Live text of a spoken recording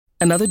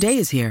Another day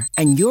is here,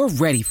 and you're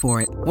ready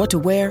for it. What to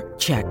wear?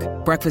 Check.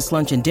 Breakfast,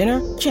 lunch, and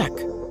dinner? Check.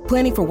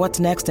 Planning for what's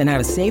next and how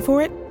to save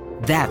for it?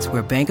 That's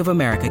where Bank of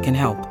America can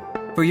help.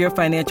 For your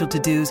financial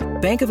to-dos,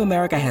 Bank of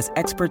America has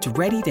experts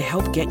ready to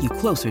help get you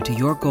closer to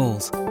your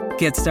goals.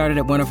 Get started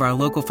at one of our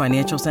local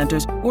financial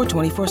centers or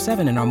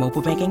 24/7 in our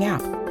mobile banking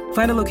app.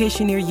 Find a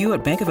location near you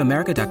at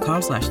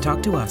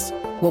bankofamerica.com/talktous.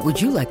 What would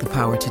you like the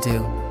power to do?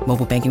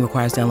 Mobile banking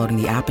requires downloading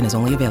the app and is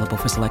only available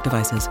for select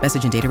devices.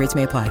 Message and data rates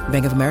may apply.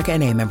 Bank of America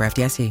N.A., member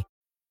FDIC.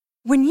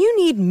 When you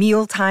need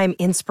mealtime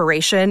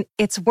inspiration,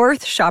 it's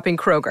worth shopping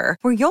Kroger,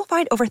 where you'll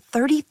find over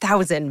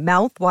 30,000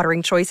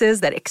 mouth-watering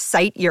choices that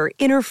excite your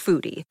inner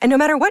foodie. And no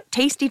matter what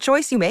tasty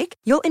choice you make,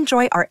 you'll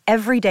enjoy our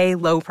everyday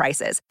low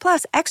prices,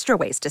 plus extra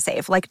ways to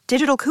save, like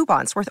digital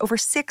coupons worth over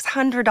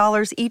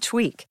 $600 each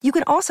week. You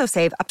can also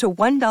save up to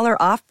 $1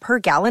 off per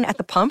gallon at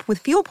the pump with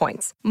fuel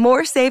points.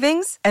 More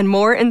savings and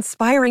more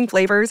inspiring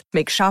flavors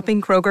make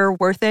shopping Kroger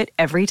worth it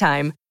every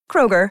time.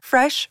 Kroger,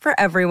 fresh for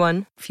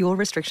everyone. Fuel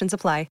restrictions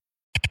apply.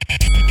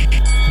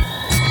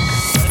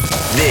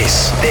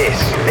 This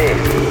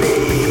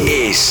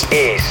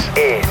is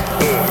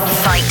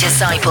Fight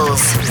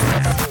Disciples.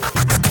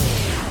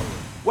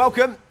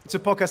 Welcome to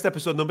podcast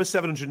episode number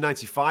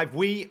 795.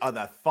 We are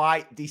the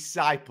Fight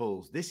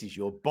Disciples. This is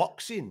your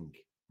boxing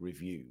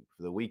review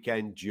for the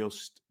weekend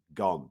just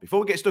gone. Before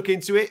we get stuck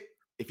into it,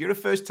 if you're a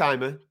first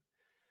timer,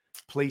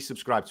 please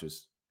subscribe to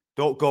us.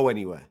 Don't go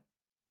anywhere.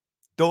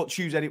 Don't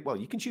choose any. Well,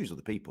 you can choose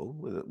other people.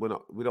 We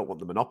don't want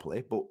the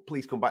monopoly, but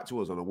please come back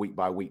to us on a week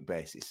by week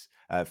basis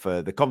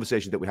for the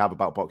conversation that we have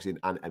about boxing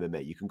and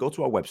MMA. You can go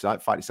to our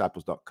website,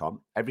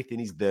 fightdisciples.com. Everything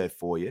is there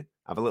for you.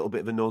 Have a little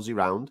bit of a nosy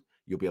round.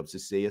 You'll be able to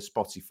see a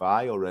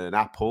Spotify or an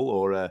Apple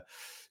or a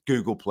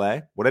Google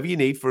Play, whatever you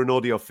need for an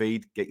audio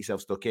feed. Get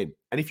yourself stuck in.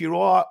 And if you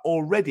are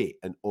already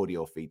an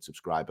audio feed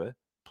subscriber,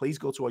 please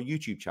go to our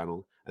YouTube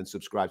channel and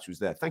subscribe to us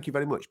there. Thank you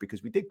very much,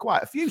 because we did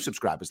quite a few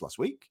subscribers last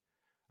week.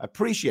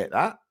 Appreciate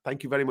that.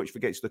 Thank you very much for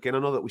getting stuck in. I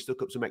know that we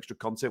stuck up some extra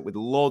content with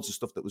loads of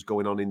stuff that was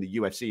going on in the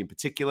UFC in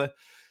particular.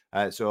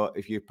 So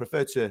if you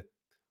prefer to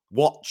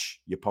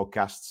watch your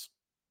podcasts,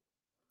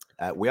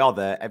 we are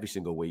there every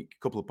single week, a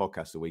couple of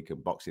podcasts a week on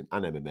boxing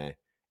and MMA.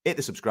 Hit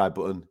the subscribe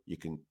button. You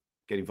can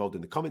get involved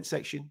in the comment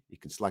section. You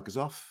can slag us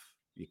off.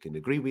 You can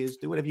agree with us.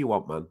 Do whatever you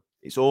want, man.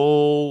 It's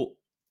all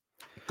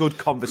good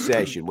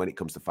conversation when it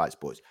comes to fight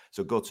sports.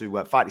 So go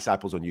to Fight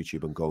Disciples on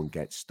YouTube and go and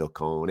get stuck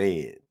on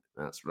in.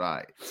 That's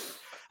right.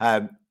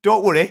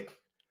 Don't worry,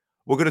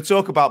 we're going to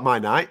talk about my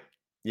night.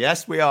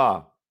 Yes, we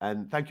are.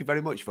 And thank you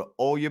very much for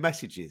all your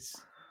messages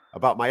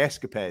about my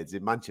escapades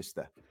in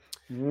Manchester.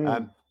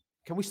 Can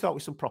we start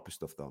with some proper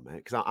stuff, though,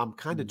 mate? Because I'm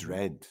kind of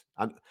drained.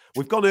 And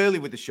we've gone early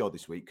with the show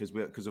this week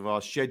because of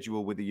our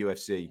schedule with the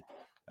UFC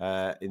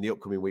in the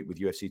upcoming week with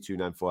UFC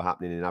 294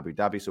 happening in Abu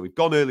Dhabi. So we've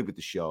gone early with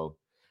the show.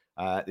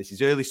 This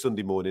is early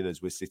Sunday morning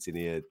as we're sitting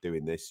here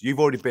doing this. You've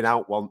already been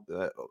out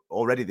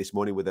already this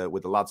morning with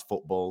the lads'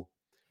 football.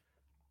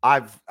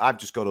 I've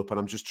just got up and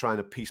I'm just trying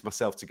to piece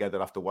myself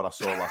together after what I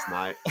saw last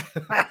night.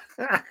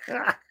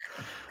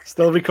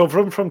 Still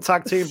recovering from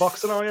tag team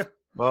boxing, are you?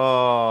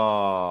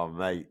 Oh,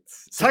 mate.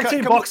 Tag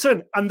team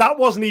boxing, and that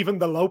wasn't even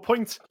the low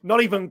point.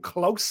 Not even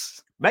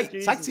close. Mate,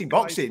 Jesus tag team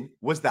Christ. boxing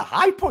was the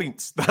high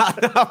point.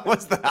 That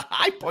was the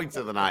high point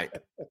of the night.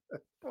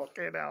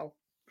 Fucking hell.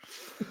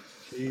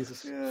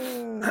 Jesus.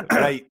 Yeah.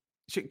 Right.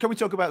 Can we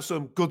talk about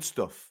some good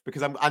stuff?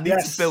 Because I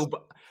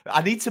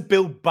need to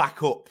build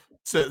back up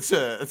to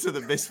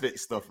the misfit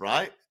stuff,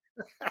 right?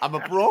 I'm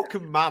a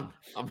broken man.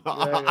 I'm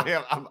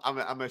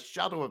a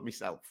shadow of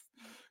myself.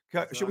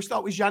 Shall we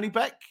start with Janny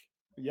Beck?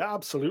 Yeah,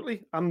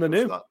 absolutely. I'm the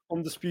new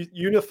undisputed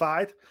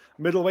unified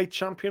middleweight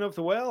champion of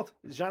the world.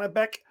 Janny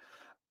Beck.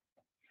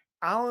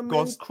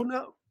 Almin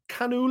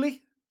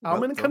Kanuli.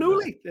 Almin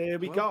Kanuli. There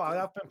we go. I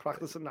have been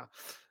practicing that.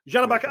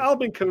 Janny Beck,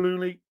 Almin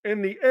Kanuli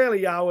in the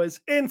early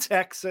hours in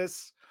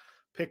Texas.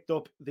 Picked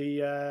up the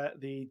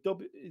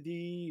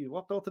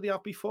what belt did he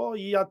have before?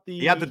 He had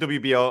the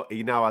WBO.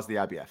 He now has the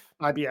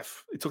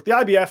IBF. He took the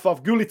IBF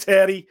off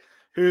Gualtieri,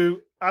 who,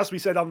 as we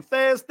said on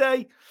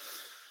Thursday,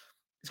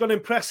 he's got an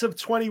impressive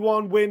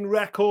 21-win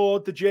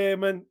record. The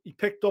German. He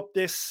picked up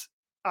this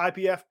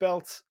IBF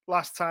belt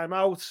last time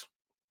out,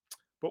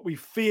 but we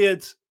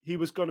feared he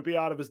was going to be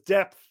out of his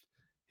depth.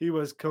 He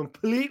was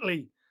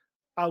completely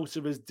out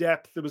of his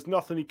depth. There was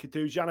nothing he could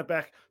do. Janny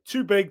Beck,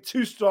 too big,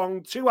 too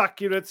strong, too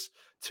accurate.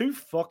 Too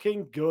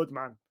fucking good,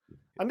 man.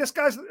 And this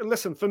guy's,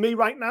 listen, for me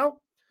right now,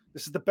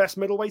 this is the best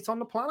middleweight on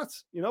the planet.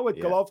 You know, with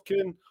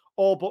Golovkin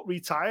all but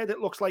retired,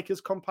 it looks like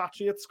his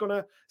compatriot's going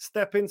to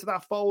step into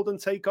that fold and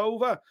take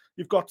over.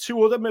 You've got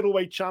two other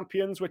middleweight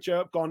champions, which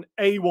have gone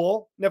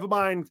AWOL. Never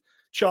mind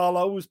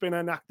Charlo, who's been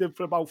inactive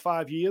for about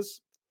 5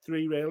 years.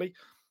 3, really.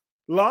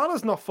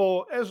 Lara's not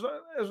fought.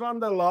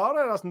 Evander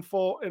Lara hasn't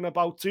fought in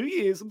about 2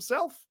 years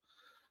himself.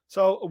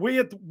 So a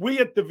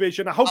weird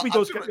division. I hope he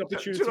does get the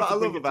opportunity. Do you know what I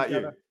love about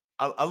you?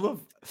 I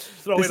love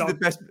throw it on. The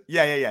best.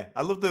 Yeah.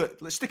 I love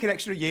let's stick an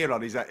extra year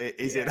on his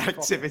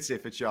inactivity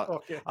for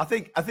sure. Okay. I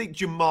think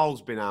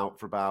Jamal's been out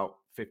for about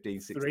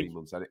 15, 16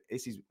 months. And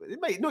it's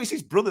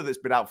his brother that's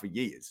been out for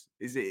years.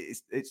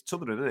 It's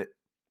Tuthering, isn't it?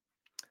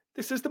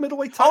 This is the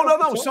middleweight title. Oh,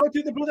 no. So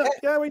do the brother.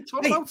 Yeah, we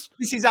talk about.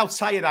 This is how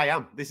tired I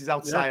am.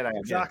 I am.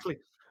 Exactly.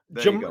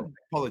 Yeah. There you go.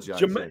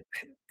 Apologise.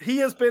 He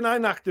has been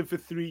inactive for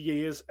 3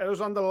 years.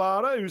 Alexander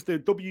Lara, who's the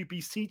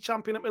WBC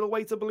champion at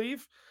middleweight, I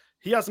believe,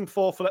 he hasn't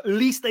fought for at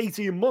least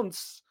 18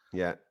 months.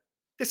 Yeah.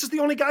 This is the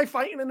only guy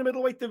fighting in the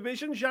middleweight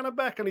division,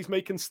 Janibek, and he's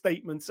making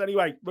statements.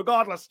 Anyway,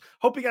 regardless,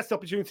 hope he gets the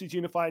opportunity to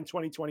unify in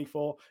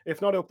 2024.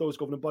 If not, I hope those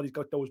governing bodies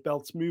got those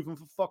belts moving,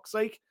 for fuck's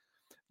sake.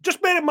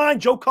 Just bear in mind,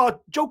 Joe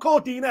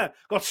Cordina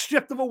got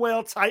stripped of a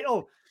world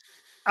title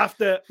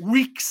after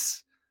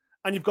weeks.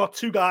 And you've got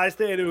two guys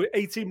there who are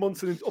 18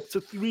 months and up to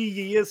 3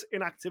 years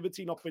in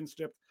activity, not been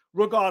stripped.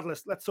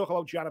 Regardless, let's talk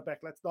about Janibek.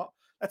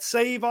 Let's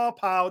save our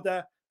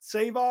powder,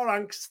 save our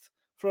angst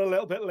for a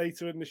little bit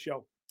later in the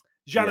show.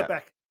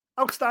 Janibek,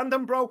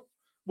 outstanding, bro.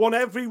 Won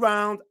every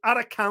round at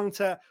a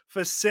counter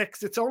for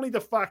 6. It's only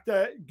the fact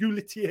that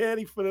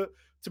Gualtieri,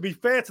 to be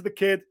fair to the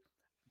kid,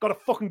 got a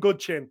fucking good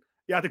chin.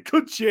 He had a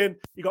good chin.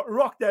 He got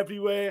rocked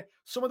everywhere.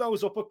 Some of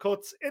those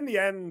uppercuts. In the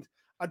end,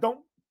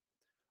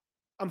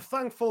 I'm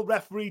thankful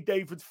referee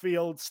David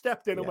Field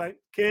stepped in and went,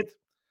 kid,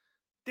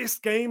 this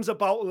game's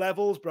about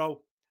levels,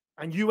 bro.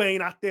 And you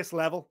ain't at this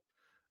level.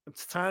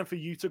 It's time for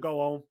you to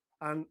go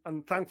home.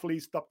 And thankfully, he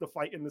stopped the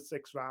fight in the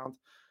 6th round.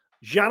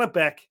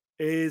 Janibek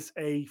is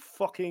a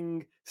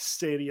fucking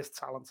serious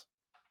talent.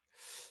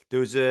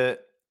 There's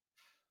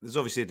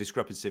obviously a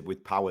discrepancy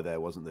with power there,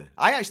 wasn't there?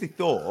 I actually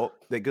thought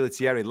that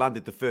Gualtieri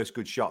landed the first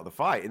good shot of the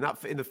fight.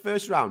 In the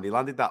first round, he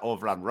landed that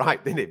overhand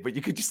right, didn't he? But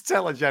you could just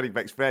tell on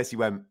Janibek's face, he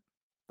went,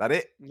 that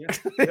it? Yeah,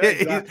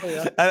 exactly,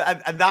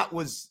 and that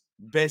was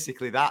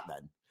basically that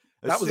then.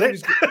 That was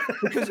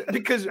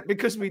it.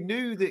 because we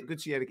knew that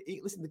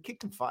Gualtieri, listen, the kid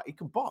can fight, he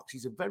can box.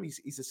 He's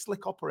a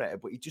slick operator,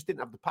 but he just didn't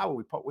have the power.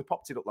 We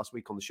popped it up last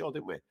week on the show,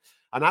 didn't we?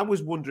 And I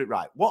was wondering,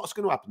 right, what's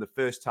going to happen the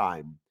first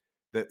time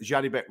that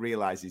Janibek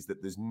realizes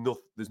that there's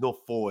no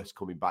force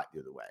coming back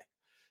the other way?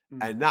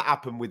 And that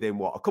happened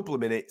within a couple of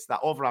minutes. That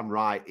overhand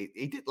right,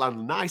 he did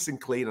land nice and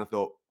clean. I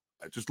thought,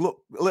 just look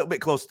a little bit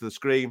closer to the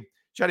screen.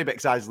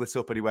 Janibek's eyes lit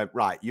up and he went,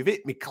 right, you've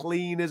hit me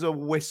clean as a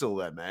whistle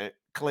there, mate.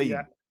 Clean.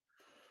 Yeah.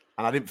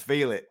 And I didn't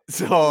feel it.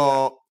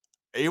 So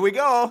here we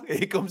go.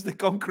 Here comes the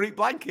concrete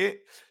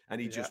blanket.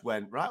 And he just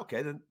went, right,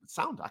 okay, then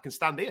sound. I can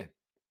stand here.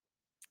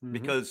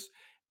 Because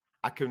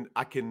I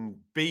can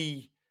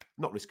be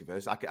not risk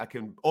averse. I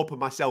can open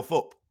myself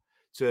up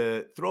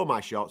to throw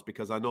my shots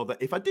because I know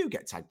that if I do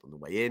get tagged on the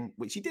way in,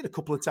 which he did a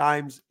couple of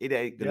times, it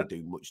ain't going to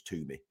do much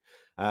to me.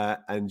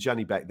 And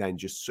Janibek then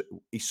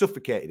he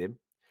suffocated him.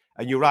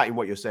 And you're right in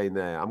what you're saying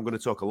there. I'm going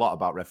to talk a lot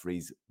about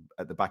referees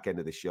at the back end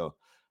of this show.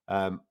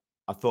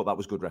 I thought that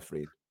was good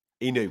refereeing.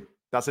 He knew.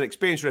 That's an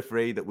experienced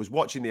referee that was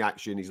watching the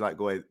action. He's like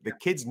going, the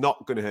kid's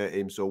not going to hurt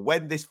him. So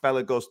when this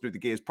fella goes through the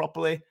gears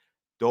properly,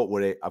 don't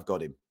worry, I've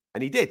got him.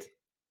 And he did.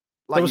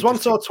 There was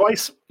once or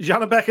twice.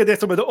 Janibek had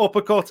hit him with the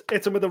uppercut,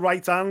 hit him with the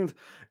right hand.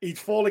 He'd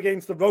fall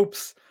against the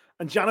ropes.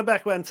 And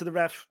Janibek went to the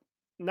ref,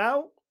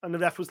 now? And the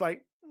ref was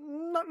like,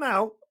 not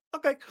now.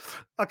 Okay,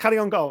 I'll carry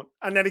on going.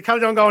 And then he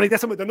carried on going. He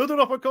hit him with another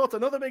uppercut,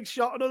 another big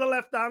shot, another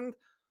left hand.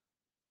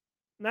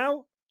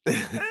 Now?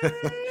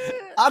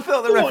 I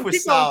thought the ref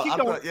was sound.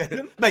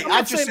 Mate,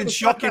 I'd just seen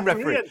shocking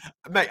referee.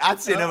 Mate, I'd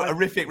seen a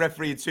horrific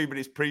referee in 2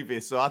 minutes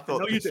previous, so I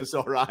thought this was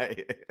all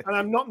right. And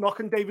I'm not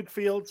knocking David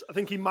Fields. I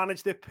think he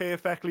managed it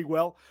perfectly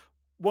well.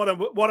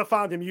 What I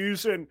found him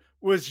using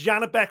was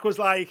Janibek was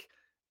like,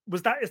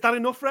 is that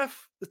enough,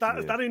 ref? Is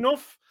that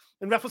enough?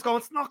 And ref was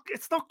going,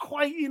 it's not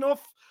quite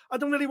enough. I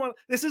don't really want.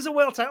 This is a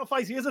world title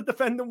fight. He is a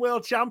defending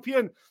world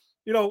champion.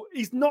 You know,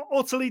 he's not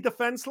utterly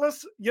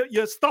defenseless.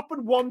 You're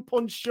stopping one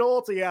punch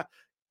short here.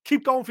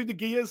 Keep going through the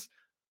gears.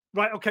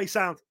 Right, okay,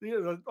 sound.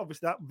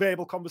 Obviously, that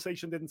verbal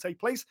conversation didn't take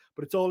place,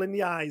 but it's all in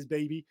the eyes,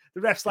 baby.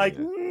 The ref's like,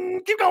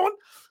 keep going.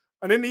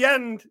 And in the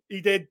end, he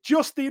did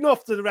just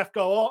enough to the ref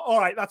go, all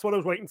right, that's what I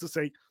was waiting to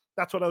see.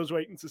 That's what I was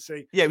waiting to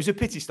see. Yeah, it was a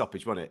pity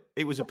stoppage, wasn't it?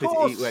 It was a pity.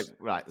 He went,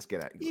 right, let's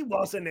get out. He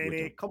wasn't in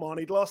it. Come on,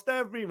 he'd lost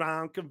every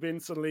round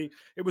convincingly.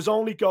 It was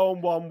only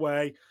going one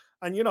way.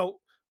 And, you know,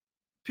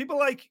 people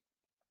like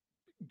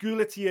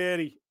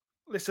Gualtieri,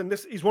 listen,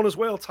 he's won his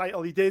world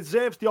title. He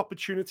deserves the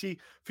opportunity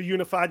for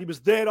Unified. He was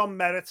there on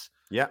merit.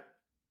 Yeah.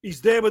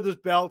 He's there with his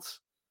belt.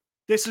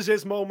 This is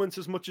his moment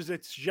as much as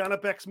it's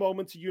Janibek's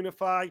moment to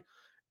unify.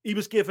 He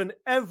was given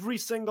every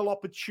single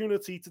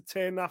opportunity to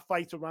turn that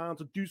fight around,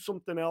 to do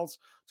something else,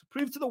 to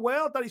prove to the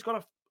world that he's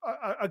got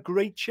a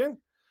great chin.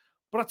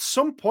 But at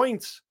some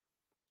point,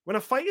 when a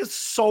fight is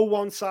so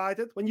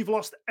one-sided, when you've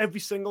lost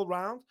every single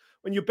round,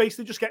 when you're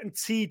basically just getting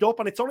teed up,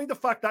 and it's only the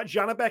fact that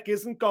Janibek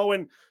isn't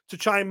going to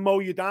try and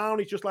mow you down.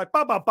 He's just like,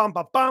 bam, bam, bam,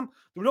 bam, bam.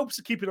 The ropes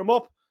are keeping him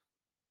up.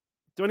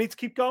 Do I need to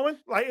keep going?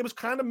 Like, it was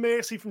kind of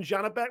mercy from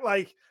Janibek,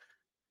 like,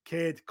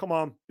 kid, come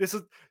on.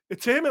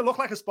 To him, it looked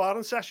like a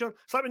sparring session.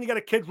 It's like when you get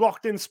a kid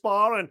rocked in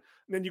sparring, and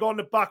then you go on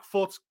the back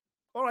foot.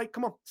 All right,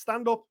 come on,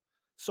 stand up.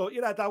 Sort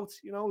your head out.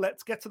 You know,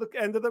 let's get to the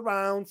end of the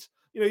round.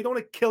 You don't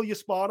want to kill your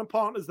sparring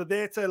partners. They're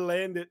there to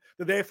learn. They're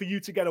there for you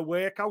to get a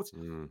workout.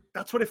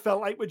 That's what it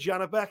felt like with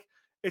Janibek.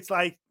 It's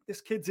like,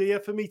 this kid's here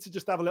for me to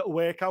just have a little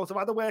workout. I've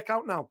had a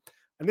workout now.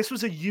 And this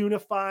was a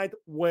unified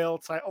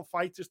world title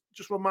fight.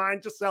 Just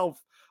remind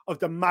yourself of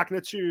the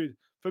magnitude.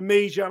 For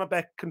me,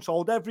 Janibek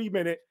controlled every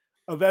minute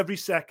of every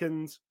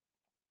second.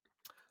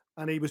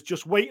 And he was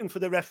just waiting for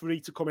the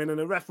referee to come in. And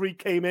the referee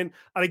came in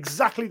at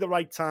exactly the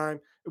right time.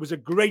 It was a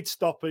great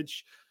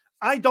stoppage.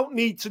 I don't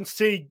need to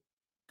see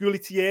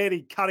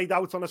Gualtieri carried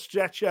out on a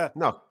stretcher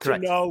to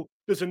know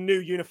there's a new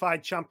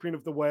unified champion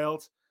of the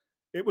world.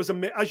 It was,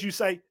 as you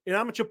say, in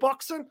amateur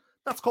boxing,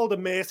 that's called a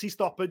mercy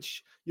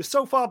stoppage. You're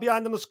so far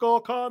behind on the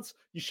scorecards.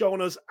 You're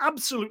showing us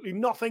absolutely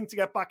nothing to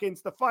get back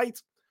into the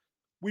fight.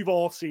 We've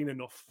all seen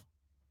enough.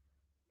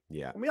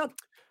 Yeah. And we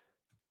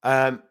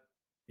had...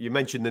 You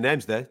mentioned the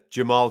names there.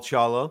 Jamal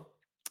Charlo,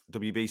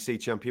 WBC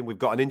champion. We've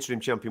got an interim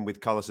champion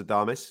with Carlos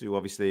Adames, who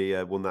obviously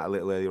won that a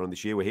little earlier on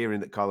this year. We're hearing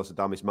that Carlos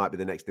Adames might be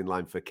the next in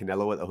line for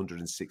Canelo at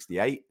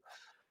 168.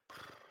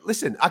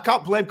 Listen, I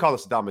can't blame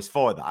Carlos Adames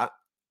for that,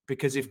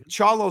 because if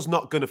Charlo's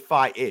not going to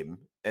fight him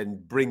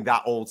and bring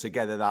that all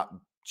together, that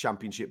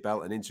championship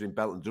belt and interim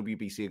belt, and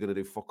WBC are going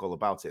to do fuck all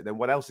about it, then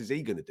what else is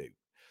he going to do?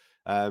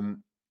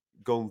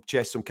 Go and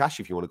chase some cash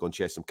if you want to go and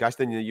chase some cash.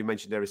 Then you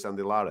mentioned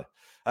Erislandy Lara.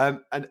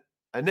 And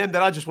a name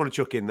that I just want to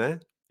chuck in there.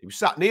 He was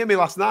sat near me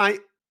last night.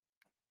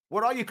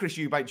 Where are you, Chris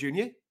Eubank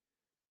Jr.?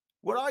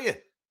 Where are you?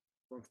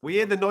 We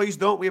hear the noise,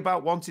 don't we,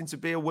 about wanting to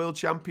be a world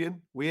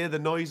champion? We hear the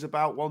noise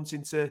about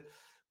wanting to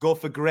go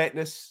for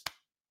greatness.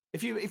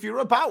 If you're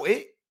about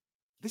it,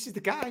 this is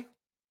the guy.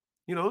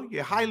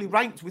 You're highly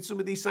ranked with some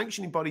of these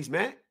sanctioning bodies,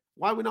 mate.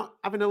 Why are we not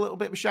having a little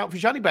bit of a shout for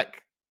Janibek?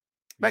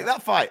 Make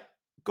that fight.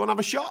 Go and have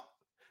a shot.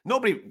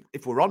 Nobody,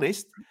 if we're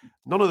honest,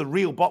 none of the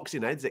real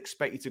boxing heads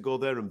expect you to go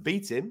there and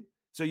beat him.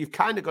 So you've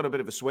kind of got a bit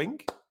of a swing.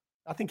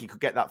 I think he could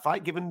get that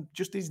fight given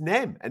just his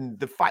name and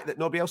the fact that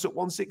nobody else at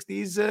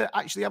 160 is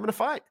actually having a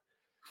fight.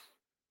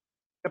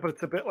 Yeah, but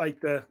it's a bit like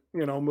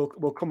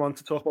we'll come on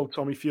to talk about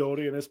Tommy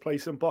Fury and his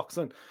place in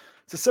boxing.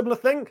 It's a similar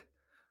thing.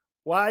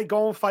 Why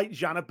go and fight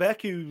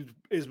Janibek, who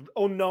is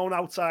unknown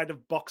outside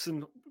of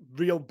boxing,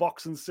 real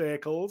boxing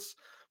circles,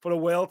 for a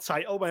world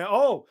title? When,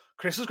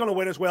 Chris is going to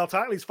win his world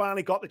title. He's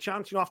finally got the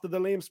chance, after the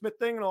Liam Smith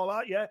thing and all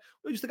that. Yeah.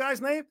 Who's the guy's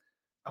name?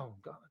 Oh,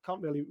 God, I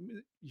can't really...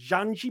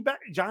 Janibek?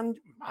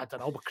 I don't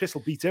know, but Chris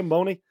will beat him,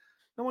 won't he?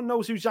 No one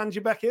knows who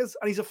Janibek is,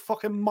 and he's a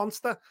fucking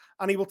monster,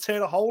 and he will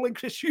tear a hole in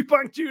Chris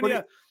Eubank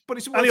Jr.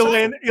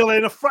 And he'll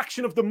earn a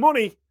fraction of the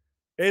money.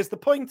 Here's the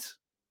point.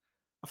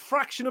 A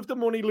fraction of the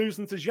money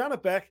losing to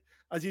Janibek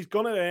as he's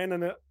going to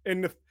earn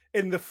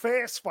in the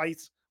first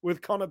fight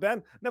with Conor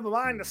Benn. Never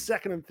mind the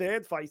second and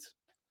third fight.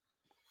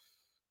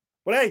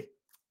 But hey,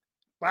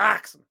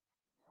 boxing.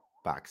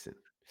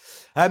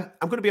 I'm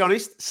going to be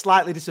honest,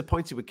 slightly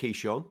disappointed with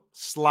Keyshawn.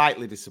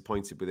 Slightly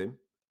disappointed with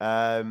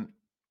him.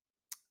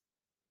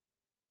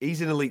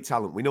 He's an elite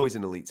talent. We know he's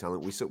an elite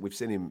talent. We've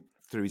seen him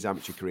through his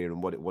amateur career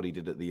and what he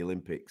did at the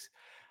Olympics.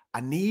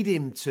 I need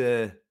him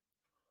to,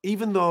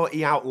 even though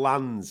he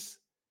outlands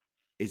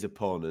his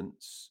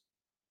opponents,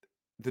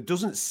 there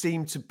doesn't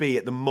seem to be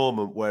at the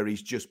moment where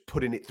he's just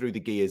putting it through the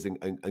gears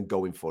and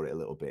going for it a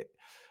little bit.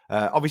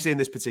 Obviously, in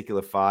this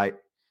particular fight,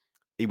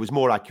 he was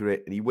more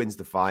accurate and he wins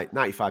the fight.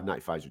 95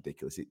 is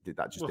ridiculous.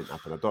 That just didn't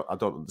happen. I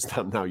don't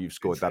understand how you've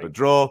scored that a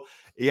draw.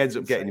 He ends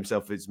up getting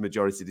himself his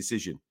majority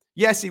decision.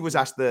 Yes, he was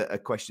asked a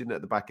question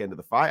at the back end of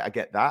the fight. I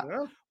get that.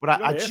 Yeah,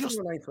 but I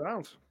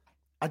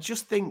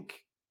just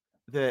think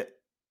that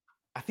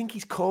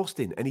he's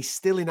coasting and he's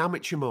still in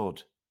amateur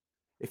mode,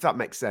 if that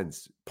makes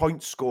sense.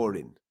 Point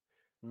scoring.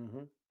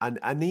 Mm-hmm. And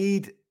I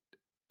need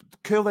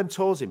curl them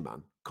toes in,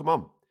 man. Come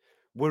on.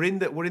 We're in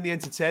the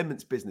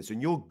entertainment business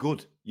and you're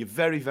good. You're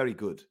very, very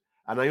good.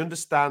 And I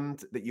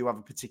understand that you have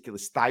a particular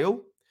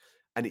style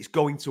and it's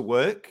going to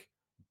work,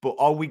 but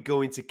are we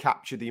going to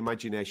capture the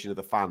imagination of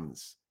the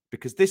fans?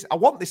 Because I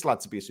want this lad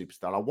to be a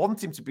superstar. I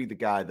want him to be the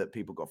guy that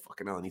people go,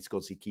 fucking hell, I need to go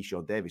and see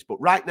Keyshawn Davis. But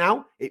right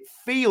now, it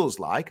feels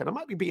like, and I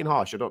might be being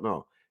harsh, I don't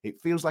know.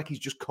 It feels like he's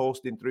just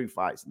coasting through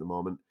fights at the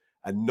moment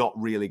and not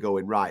really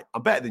going, right,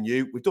 I'm better than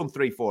you. We've done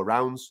 3-4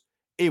 rounds.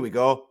 Here we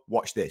go.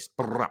 Watch this.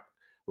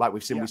 Like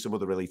we've seen with some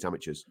other elite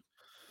amateurs.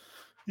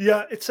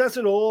 Yeah, it says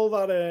it all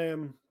that,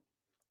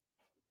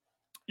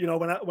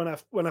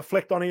 when I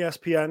flicked on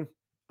ESPN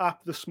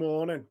app this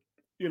morning,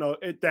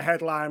 the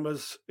headline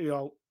was,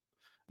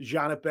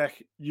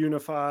 Janibek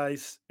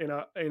unifies in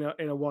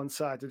a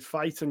one-sided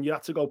fight, and you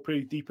had to go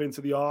pretty deep into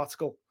the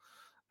article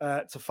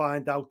to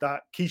find out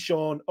that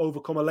Keyshawn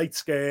overcome a late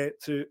scare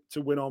to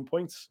win on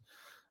points.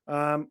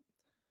 I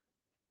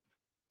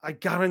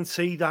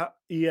guarantee that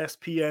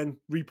ESPN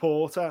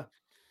reporter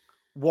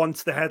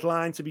wants the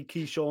headline to be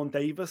Keyshawn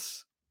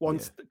Davis,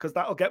 because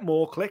that'll get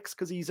more clicks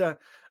because he's a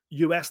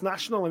US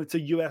national and it's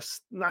a US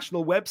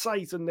national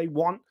website and they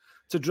want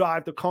to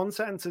drive the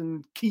content.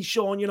 And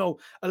Keyshawn,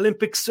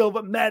 Olympic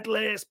silver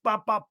medalist,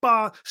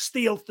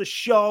 steals the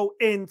show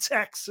in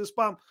Texas.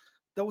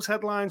 Those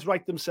headlines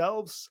write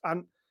themselves,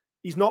 and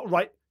he's not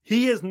right.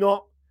 He is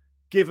not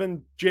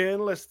given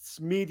journalists,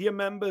 media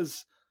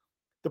members,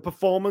 the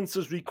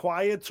performances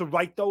required to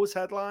write those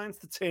headlines,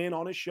 to turn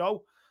on a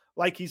show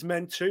like he's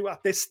meant to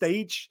at this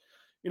stage.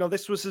 You know,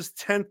 this was his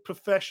 10th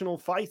professional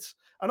fight.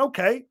 And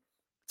okay,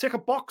 tick a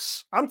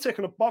box. I'm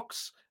ticking a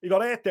box. He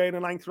got hurt there in the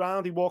 9th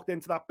round. He walked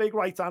into that big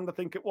right hand, I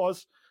think it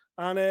was.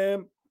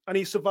 And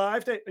he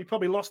survived it. He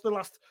probably lost the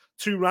last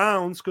 2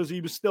 rounds because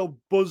he was still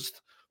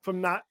buzzed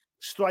from that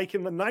strike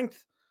in the 9th.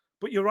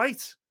 But you're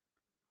right.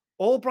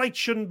 Albright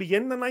shouldn't be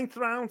in the 9th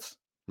round.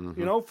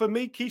 You know, for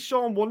me,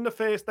 Keyshawn won the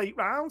first 8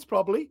 rounds,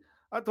 probably.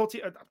 I thought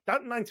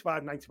that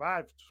 95.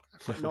 I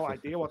have no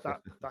idea what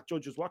that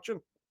judge was watching.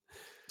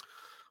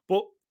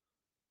 But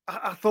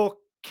I thought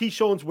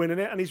Keyshawn's winning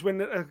it, and he's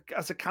winning it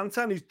as a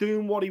canter, and he's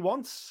doing what he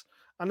wants.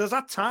 And there's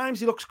at times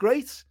he looks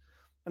great.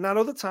 And at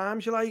other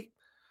times you're like,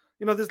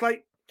 you know, there's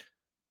like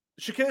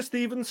Shakur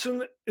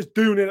Stevenson is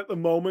doing it at the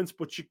moment,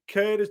 but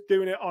Shakur is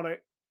doing it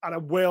at a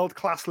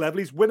world-class level.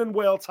 He's winning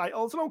world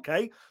titles, and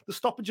okay, the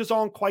stoppages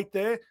aren't quite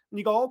there. And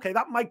you go, okay,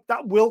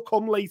 that will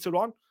come later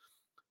on.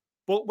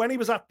 But when he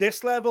was at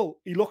this level,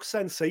 he looks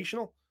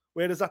sensational.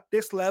 Whereas at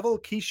this level,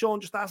 Keyshawn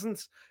just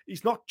hasn't.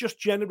 He's not just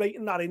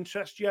generating that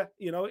interest yet.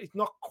 You know, it's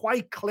not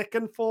quite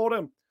clicking for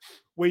him.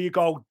 Where you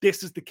go,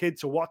 this is the kid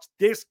to watch.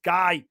 This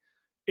guy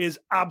is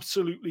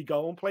absolutely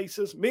going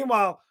places.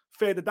 Meanwhile,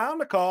 further down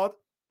the card,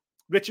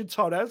 Richard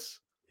Torres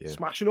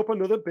smashing up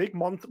another big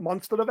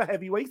monster of a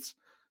heavyweight.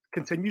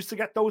 Continues to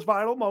get those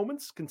viral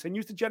moments,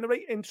 continues to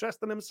generate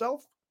interest in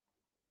himself.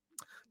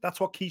 That's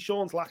what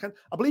Keyshawn's lacking.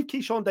 I believe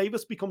Keyshawn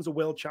Davis becomes a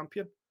world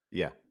champion.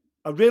 Yeah.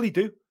 I really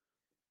do.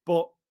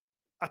 But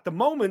at the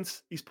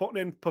moment, he's putting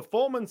in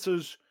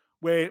performances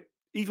where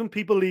even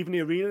people leaving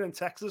the arena in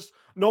Texas,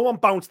 no one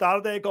bounced out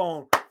of there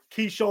going,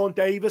 Keyshawn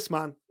Davis,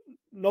 man.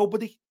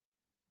 Nobody.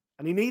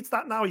 And he needs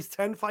that now. He's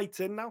 10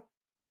 fights in now.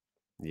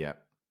 Yeah.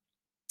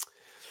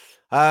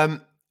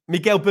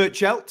 Miguel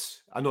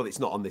Berchelt, I know it's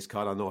not on this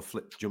card. I know I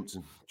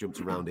jumped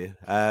around here.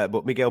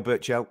 But Miguel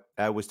Berchelt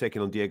was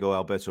taking on Diego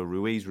Alberto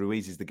Ruiz.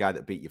 Ruiz is the guy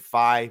that beat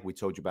Yafai. We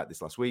told you about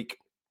this last week.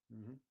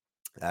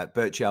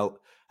 Berchelt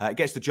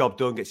gets the job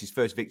done, gets his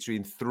first victory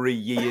in 3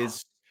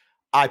 years.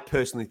 I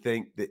personally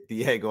think that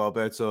Diego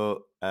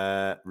Alberto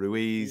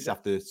Ruiz,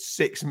 after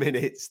 6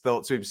 minutes,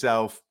 thought to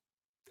himself,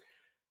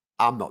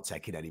 I'm not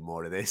taking any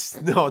more of this.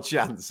 No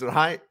chance,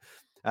 right?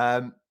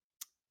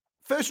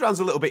 First round's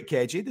a little bit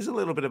cagey. There's a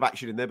little bit of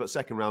action in there, but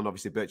second round,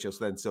 obviously, Berchelt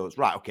then says,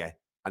 right, okay,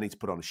 I need to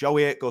put on a show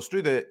here. Goes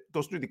through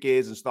the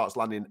gears and starts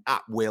landing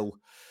at will.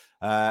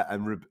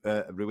 And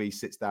Ruiz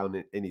sits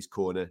down in his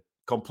corner,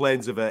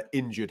 complains of an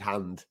injured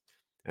hand,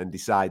 and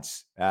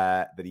decides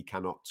that he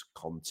cannot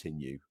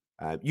continue.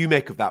 You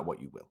make of that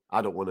what you will.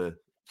 I don't want to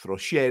throw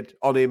shade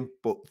on him,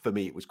 but for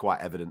me, it was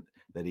quite evident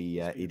that he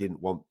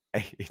didn't want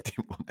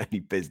any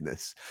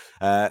business.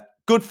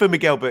 Good for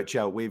Miguel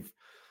Berchelt.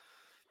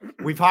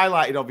 We've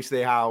highlighted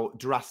obviously how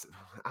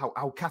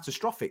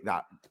catastrophic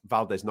that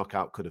Valdez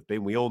knockout could have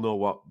been. We all know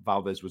what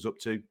Valdez was up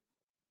to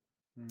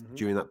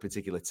during that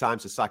particular time.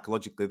 So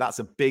psychologically, that's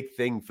a big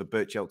thing for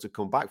Berchelt to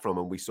come back from.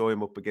 And we saw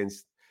him up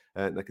against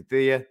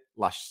Nakathila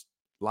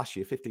last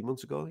year, 15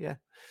 months ago. Yeah.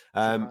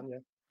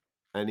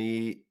 And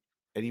he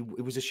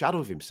was a shadow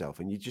of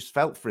himself, and you just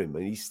felt for him.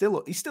 And he's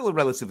still a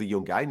relatively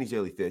young guy in his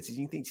early 30s. And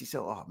you think to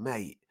yourself, oh,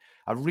 mate,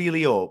 I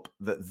really hope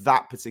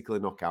that particular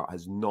knockout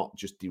has not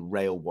just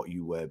derailed what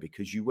you were,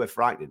 because you were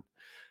frightening.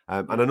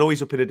 And I know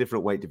he's up in a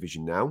different weight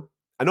division now.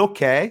 And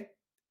okay,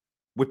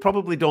 we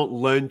probably don't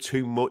learn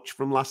too much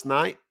from last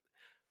night,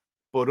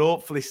 but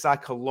hopefully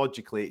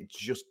psychologically it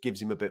just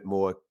gives him a bit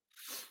more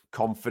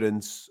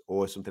confidence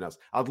or something else.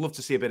 I'd love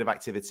to see a bit of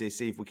activity,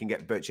 see if we can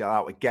get Berchelt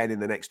out again in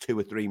the next 2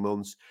 or 3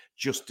 months,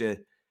 just to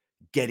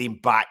get him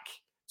back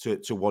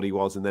to what he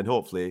was, and then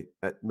hopefully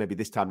maybe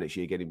this time next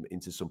year get him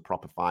into some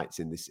proper fights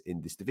in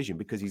this division,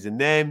 because he's a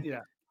name,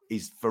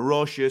 he's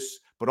ferocious,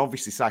 but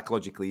obviously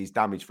psychologically he's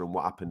damaged from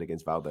what happened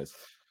against Valdez.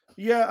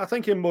 Yeah, I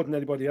think him more than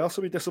anybody else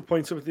will be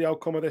disappointed with the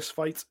outcome of this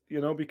fight,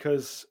 you know,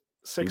 because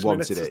 6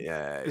 minutes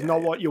is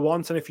not what you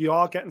want, and if you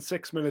are getting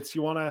 6 minutes,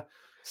 you want a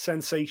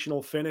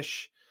sensational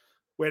finish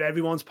where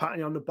everyone's patting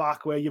you on the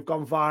back, where you've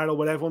gone viral,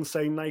 where everyone's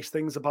saying nice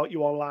things about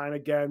you online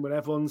again, where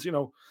everyone's, you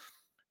know,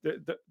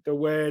 the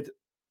word.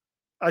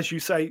 As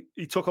you say,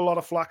 he took a lot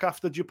of flack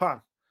after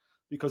Japan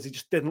because he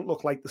just didn't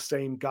look like the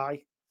same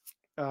guy.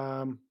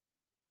 And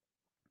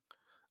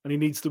he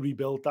needs to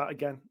rebuild that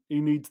again. He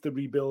needs to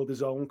rebuild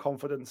his own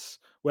confidence,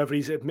 whether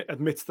he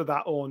admits to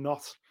that or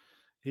not.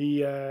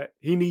 He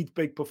needs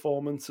big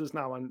performances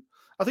now. And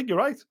I think you're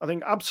right. I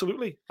think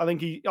absolutely. I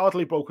think he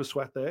hardly broke a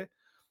sweat there.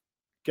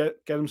 Get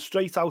him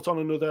straight out on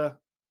another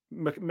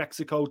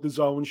Mexico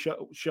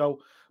DAZN show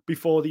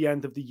before the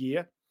end of the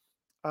year.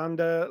 And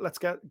let's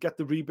get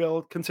the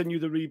rebuild, continue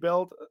the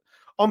rebuild.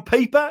 On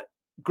paper,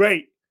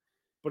 great.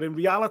 But in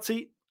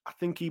reality, I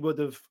think he'd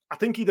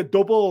have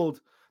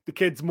doubled the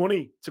kid's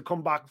money to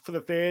come back for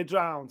the 3rd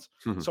round.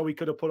 So he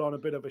could have put on a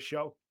bit of a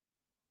show.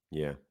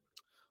 Yeah.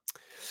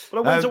 But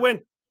a win's a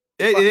win.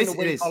 It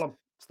is. Column.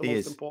 It's the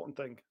most important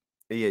thing.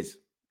 He is.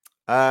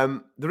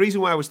 The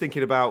reason why I was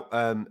thinking about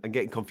and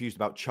getting confused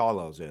about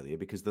Charlo's earlier,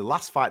 because the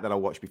last fight that I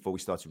watched before we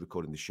started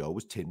recording the show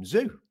was Tim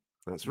Tszyu.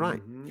 That's right.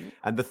 Mm-hmm.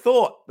 And the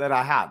thought that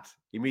I had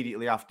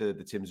immediately after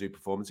the Tim Tszyu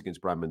performance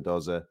against Brian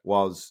Mendoza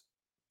was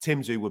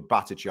Tim Tszyu would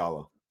batter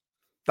Charlo.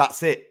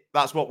 That's it.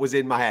 That's what was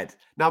in my head.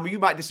 Now, you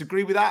might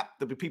disagree with that.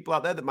 There'll be people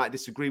out there that might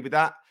disagree with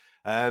that.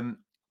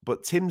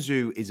 But Tim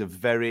Tszyu is a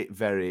very,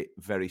 very,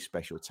 very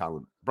special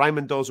talent. Brian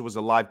Mendoza was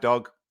a live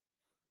dog.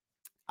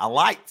 I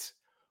liked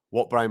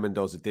what Brian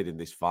Mendoza did in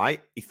this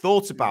fight. He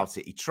thought about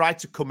it. He tried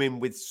to come in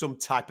with some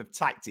type of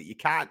tactic. You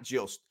can't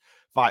just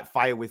fight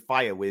fire with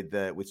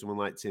someone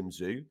like Tim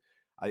Tszyu.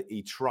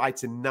 He tried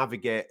to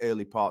navigate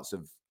early parts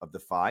of the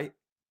fight.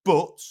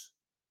 But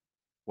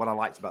what I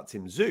liked about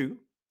Tim Tszyu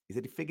is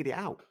that he figured it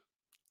out.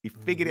 He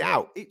figured it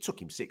out. It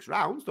took him 6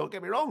 rounds, don't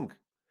get me wrong.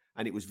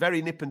 And it was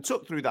very nip and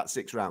tuck through that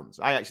 6 rounds.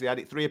 I actually had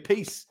it 3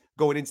 apiece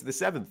going into the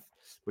 7th.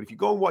 But if you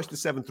go and watch the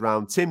 7th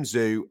round, Tim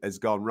Tszyu has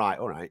gone, right,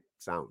 all right,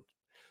 sound.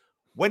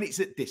 When it's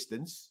at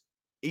distance,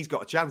 he's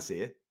got a chance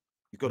here.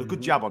 He's got a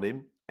good jab on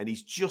him, and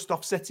he's just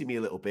offsetting me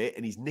a little bit,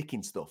 and he's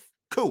nicking stuff.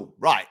 Cool,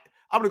 right.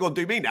 I'm going to go and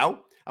do me now.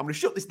 I'm going to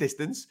shut this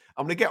distance.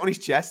 I'm going to get on his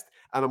chest,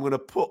 and I'm going to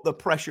put the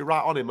pressure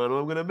right on him, and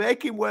I'm going to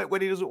make him work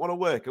when he doesn't want to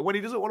work. And when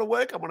he doesn't want to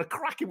work, I'm going to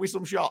crack him with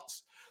some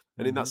shots.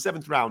 And in that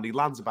 7th round, he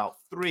lands about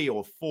 3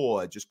 or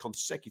 4 just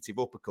consecutive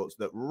uppercuts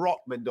that rock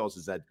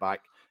Mendoza's head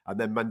back, and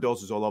then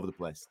Mendoza's all over the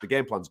place. The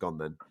game plan's gone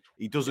then.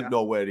 He doesn't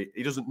know where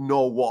he doesn't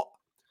know what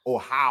or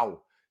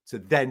how to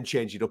then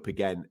change it up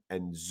again,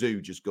 and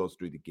Tszyu just goes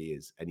through the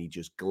gears, and he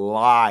just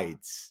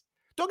glides.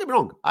 Don't get me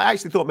wrong. I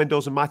actually thought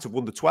Mendoza might have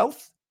won the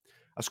 12th.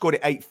 I scored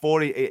it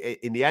 8-4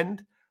 in the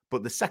end,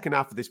 but the second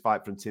half of this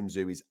fight from Tim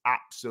Tszyu is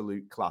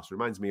absolute class.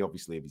 Reminds me,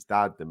 obviously, of his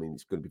dad. I mean,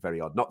 it's going to be very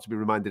odd not to be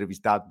reminded of his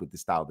dad with the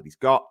style that he's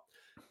got,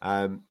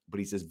 but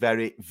he's a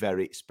very,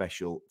 very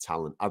special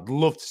talent. I'd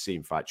love to see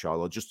him fight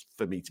Charlo, just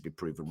for me to be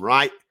proven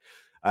right.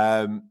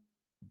 I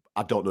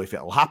don't know if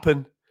it'll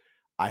happen.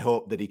 I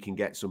hope that he can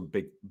get some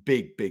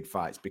big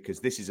fights, because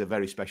this is a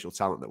very special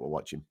talent that we're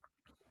watching.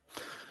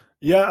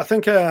 Yeah, I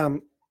think,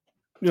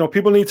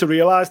 people need to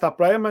realize that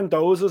Brian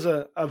Mendoza is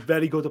a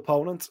very good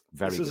opponent.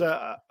 He's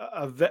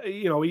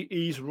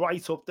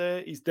right up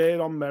there. He's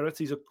there on merit.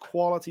 He's a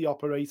quality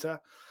operator.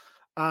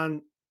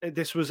 And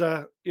this was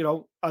a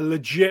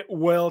legit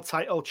world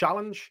title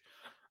challenge.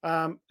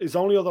 His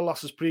only other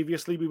losses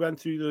previously, we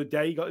went through the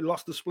day, he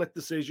lost the split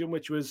decision,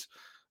 which was,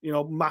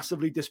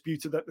 massively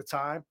disputed at the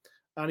time.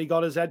 And he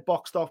got his head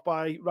boxed off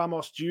by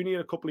Ramos Jr.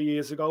 a couple of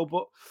years ago.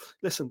 But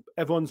listen,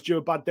 everyone's due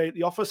a bad day at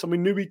the office, and we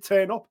knew he'd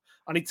turn up,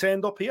 and he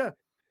turned up here.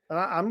 And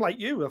I'm like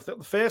you. I think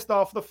the first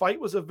half of the fight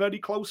was a very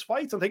close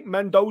fight. I think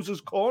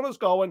Mendoza's corner's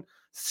going,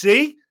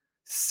 see,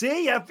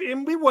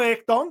 everything we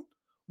worked on.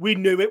 We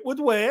knew it would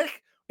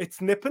work.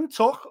 It's nip and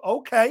tuck.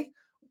 Okay.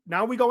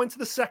 Now we go into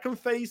the second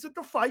phase of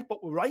the fight,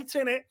 but we're right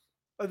in it.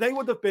 They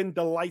would have been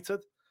delighted.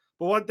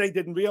 But what they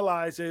didn't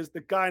realize is the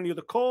guy in the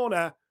other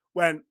corner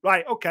went,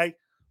 right, okay,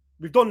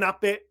 we've done that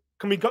bit.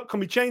 Can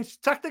we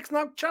change tactics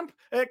now,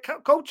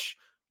 coach?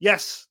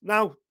 Yes.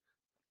 Now,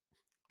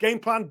 game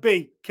plan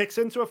B kicks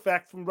into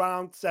effect from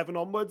round 7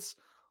 onwards.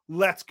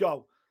 Let's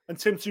go. And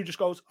Tim Tszyu just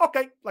goes,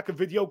 okay, like a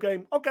video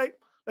game. Okay,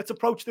 let's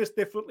approach this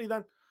differently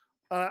then.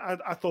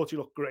 I thought he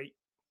looked great.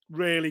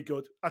 Really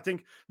good. I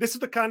think this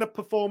is the kind of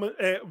performance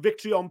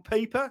victory on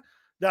paper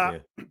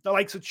that the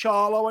likes of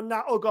Charlo and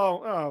that will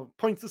go, oh,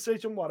 point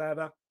decision,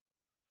 whatever.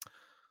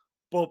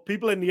 But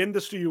people in the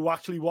industry who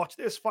actually watch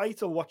this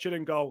fight will watch it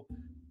and go,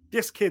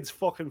 this kid's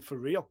fucking for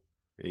real.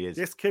 He is.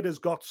 This kid has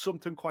got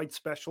something quite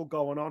special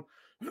going on.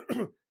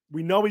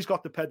 We know he's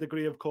got the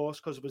pedigree, of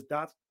course, because of his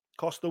dad.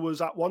 Costa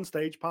was at one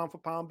stage pound for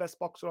pound best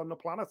boxer on the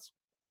planet.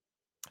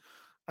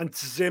 And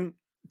Tim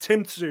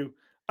Tszyu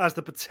has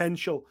the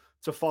potential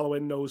to follow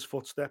in those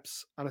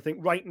footsteps. And I think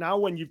right now,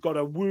 when you've got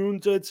a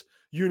wounded,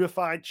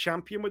 unified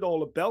champion with all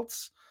the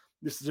belts,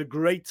 this is a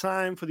great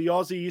time for the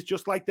Aussies,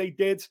 just like they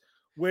did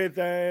with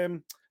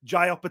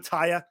Jai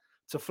Opetaia,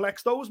 to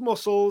flex those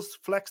muscles,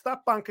 flex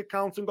that bank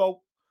account and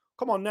go,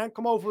 come on then,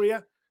 come over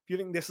here if you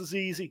think this is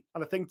easy.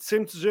 And I think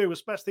Tim Tszyu,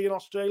 especially in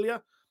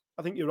Australia,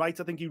 I think you're right.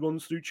 I think he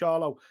runs through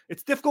Charlo.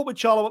 It's difficult with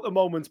Charlo at the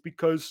moment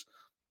because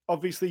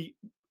obviously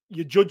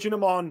you're judging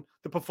him on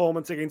the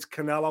performance against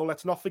Canelo.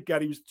 Let's not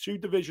forget he was 2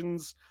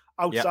 divisions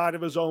outside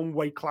of his own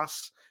weight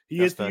class. He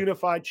is the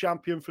unified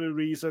champion for a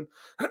reason.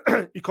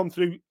 He come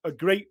through a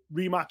great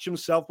rematch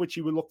himself, which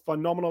he would look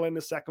phenomenal in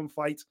the second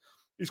fight.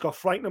 He's got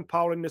frightening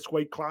power in this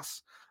weight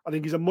class. I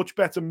think he's a much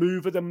better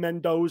mover than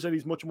Mendoza.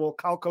 He's much more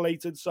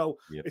calculated. So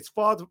it's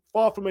far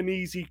from an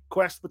easy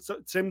quest for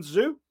Tim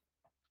Tszyu.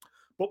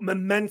 But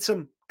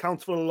momentum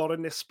counts for a lot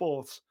in this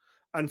sport.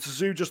 And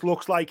Tszyu just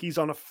looks like he's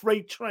on a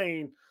freight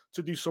train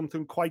to do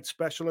something quite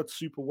special at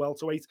super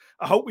welterweight.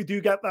 I hope we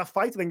do get that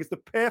fight. I think it's the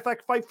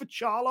perfect fight for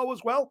Charlo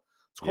as well.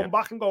 To come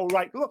back and go,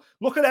 right,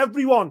 look at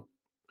everyone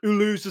who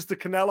loses to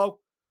Canelo,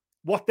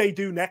 what they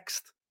do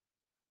next.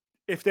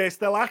 If they're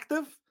still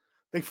active,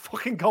 they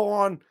fucking go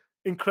on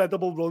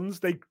incredible runs.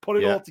 They put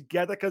it all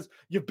together because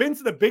you've been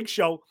to the big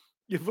show.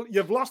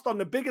 You've lost on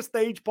the biggest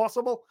stage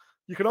possible.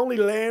 You can only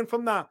learn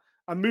from that.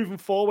 And moving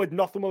forward,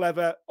 nothing will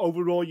ever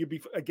overrule you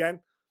again.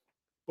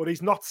 But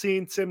he's not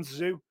seeing Tim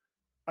Tszyu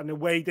and the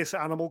way this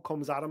animal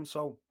comes at him.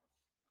 So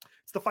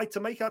it's the fight to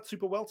make at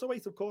super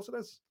welterweight. Of course it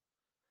is.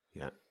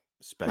 Yeah.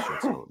 Special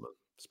talent, man.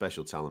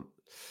 Special talent.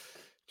 Do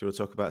you want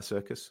to talk about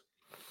Circus?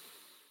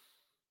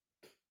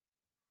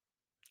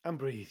 And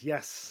breathe.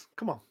 Yes.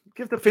 Come on.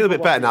 I feel a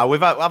bit better now.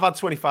 I've had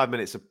 25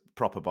 minutes of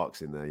proper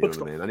boxing there. You know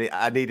what I mean?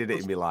 I needed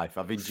it in my life.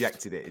 I've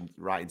injected it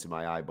right into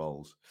my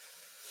eyeballs.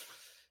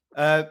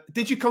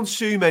 Did you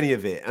consume any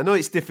of it? I know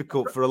it's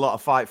difficult for a lot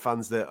of fight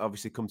fans that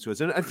obviously come to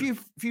us. And I've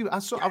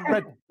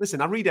read.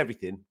 Listen, I read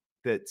everything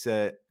that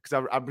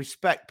because I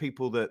respect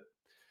people that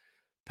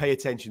pay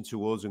attention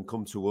to us and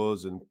come to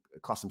us and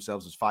class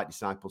themselves as Fight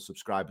Disciples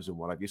subscribers and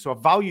what have you. So I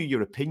value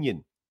your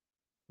opinion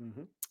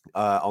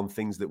on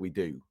things that we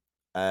do.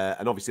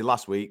 And obviously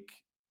last week,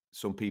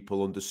 some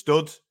people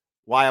understood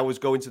why I was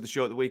going to the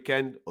show at the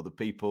weekend. Other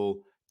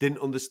people didn't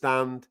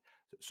understand.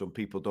 Some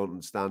people don't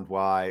understand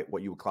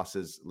what you would class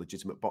as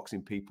legitimate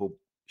boxing people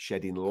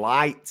shedding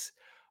light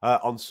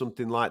on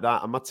something like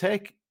that. And my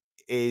take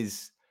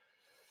is,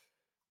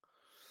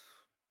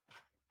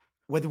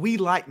 whether we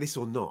like this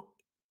or not,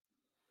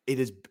 it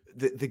is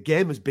the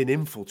game has been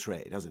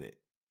infiltrated, hasn't it?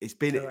 It's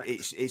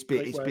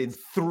been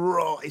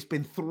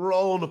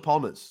thrown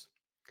upon us.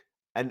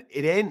 And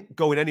it ain't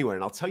going anywhere.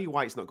 And I'll tell you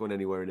why it's not going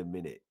anywhere in a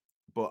minute.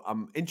 But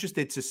I'm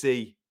interested to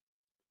see,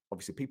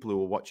 obviously, people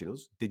who are watching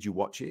us. Did you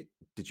watch it?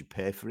 Did you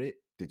pay for it?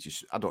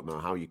 I don't know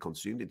how you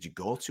consumed it. Did you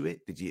go to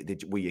it?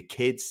 Were your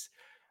kids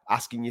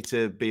asking you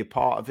to be a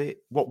part of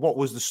it? What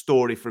was the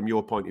story from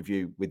your point of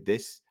view with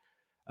this?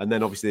 And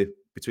then obviously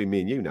between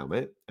me and you now,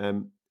 mate,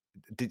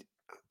 did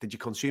you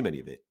consume any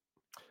of it?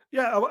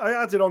 Yeah, I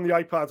had it on the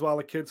iPad while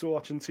the kids were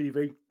watching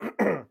TV.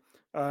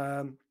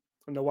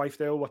 And the wife,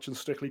 they were watching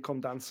Strictly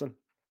Come Dancing.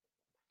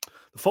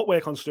 The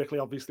footwork on Strictly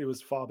obviously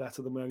was far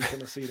better than we're going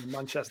to see in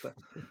Manchester.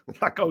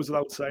 That goes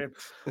without saying.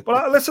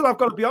 But listen, I've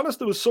got to be honest,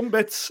 there was some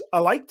bits I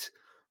liked,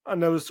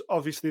 and there was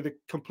obviously the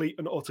complete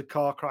and utter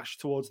car crash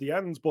towards the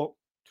end. But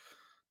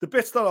the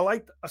bits that I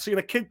liked, I seen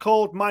a kid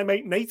called my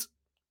mate Nate,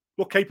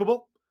 look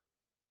capable,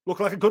 look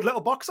like a good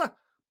little boxer.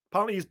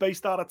 Apparently he's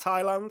based out of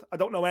Thailand. I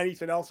don't know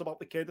anything else about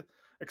the kid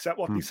except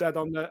what he said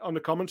on the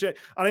commentary.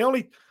 And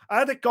I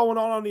had it going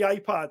on the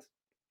iPad.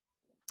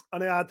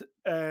 And I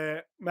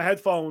had my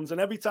headphones, and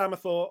every time I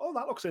thought, "Oh,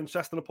 that looks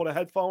interesting," I put a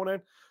headphone in,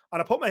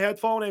 and I put my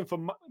headphone in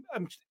I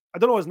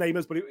don't know what his name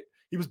is, but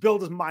he was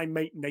billed as my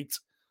mate Nate,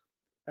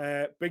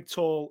 big,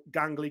 tall,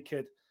 gangly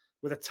kid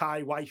with a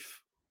Thai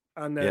wife,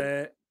 and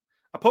I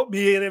put my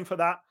ear in for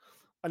that,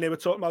 and they were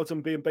talking about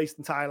him being based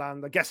in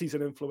Thailand. I guess he's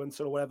an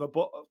influencer or whatever.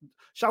 But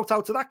shout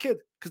out to that kid,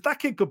 because that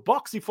kid could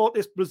box. He fought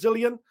this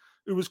Brazilian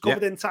who was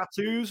covered in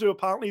tattoos, who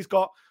apparently he's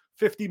got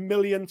 50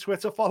 million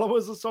Twitter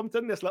followers or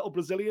something. This little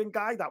Brazilian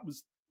guy, that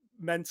was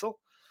mental.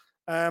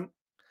 The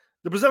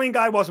Brazilian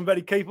guy wasn't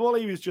very capable.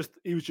 He was just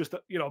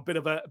a bit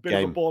of a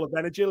ball of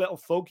energy, a little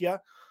thug, yeah.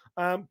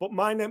 But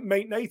my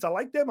mate Nate, I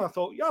liked him. I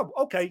thought, yeah,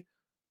 okay,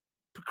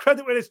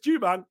 credit where it's due,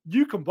 man.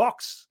 You can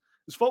box.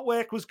 His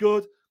footwork was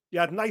good. He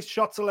had nice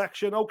shot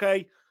selection.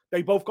 Okay,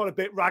 they both got a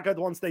bit ragged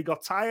once they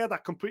got tired. I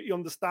completely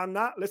understand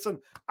that. Listen,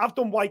 I've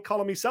done white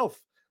collar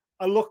myself.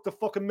 I looked a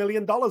fucking $1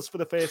 million for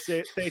the first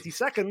 30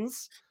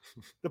 seconds.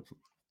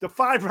 The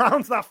 5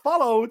 rounds that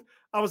followed,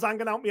 I was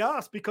hanging out my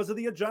ass because of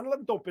the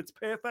adrenaline dump. It's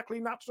perfectly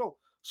natural.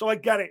 So I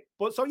get it.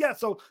 But so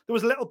there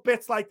was little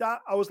bits like that.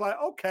 I was like,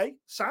 okay,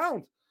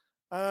 sound.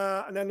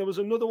 And then there was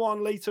another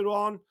one later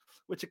on,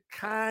 which I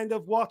kind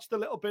of watched a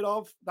little bit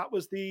of. That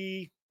was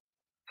the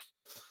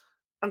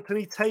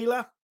Anthony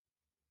Taylor.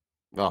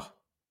 Oh,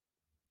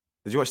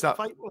 did you watch that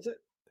fight? Was it?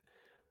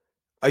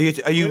 Are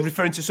you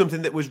referring to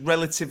something that was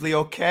relatively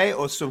okay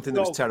or something that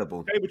was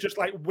terrible? They were just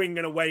like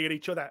winging away at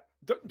each other.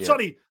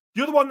 Sorry,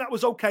 the other one that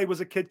was okay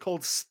was a kid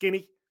called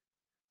Skinny.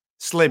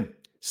 Slim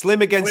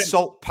against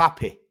Salt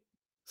Pappy.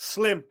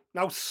 Slim.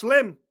 Now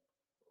Slim,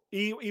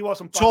 he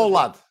wasn't tall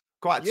lad,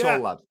 quite a tall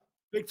lad.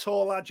 Big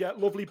tall lad, yeah.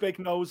 Lovely big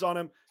nose on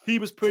him. He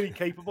was pretty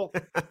capable.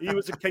 He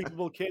was a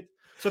capable kid.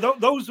 So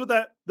those were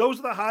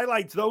the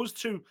highlights. Those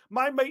two,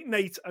 my mate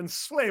Nate and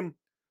Slim,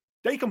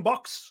 they can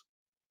box.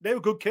 They were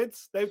good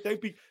kids. They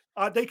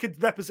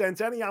could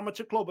represent any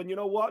amateur club, and you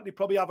know what? They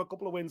probably have a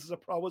couple of wins as a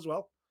pro as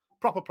well.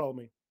 Proper pro,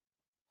 me.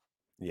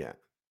 Yeah.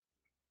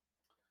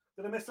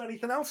 Did I miss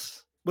anything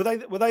else? Were they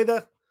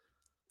the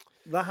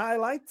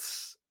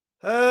highlights?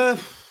 Yeah,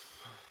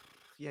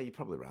 you're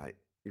probably right.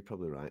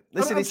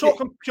 Listen, I'm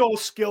talking pure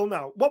skill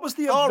now. What was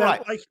the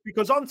event like?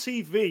 Because on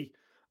TV,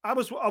 I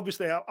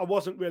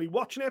wasn't really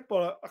watching it,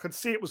 but I could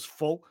see it was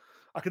full.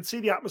 I could see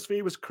the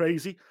atmosphere was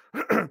crazy.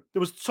 There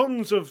was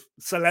tons of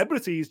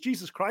celebrities.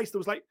 Jesus Christ. There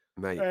was like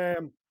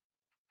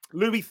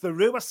Louis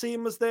Theroux, I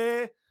seen was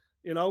there.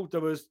 You know,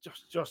 there was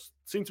just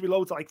seemed to be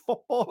loads of like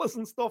footballers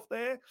and stuff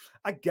there.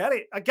 I get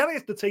it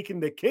if they're taking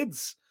their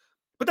kids.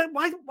 But then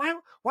why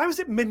was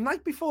it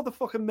midnight before the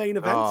fucking main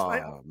event?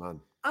 Oh, man.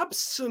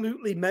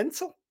 Absolutely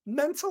mental.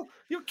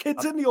 Your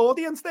kids in the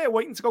audience there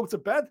waiting to go to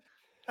bed.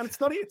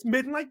 and it's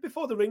midnight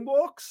before the ring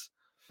walks.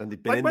 And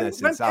they've been in there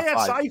since when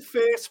half 5. KSI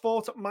first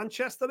fought at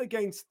Manchester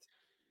against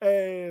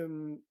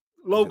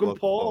Logan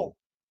Paul,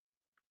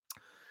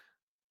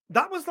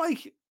 that was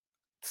like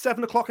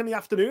 7 o'clock in the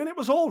afternoon. It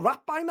was all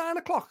wrapped by 9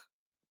 o'clock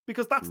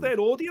because that's their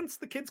audience.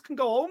 The kids can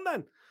go home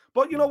then.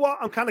 But you know what?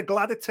 I'm kind of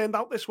glad it turned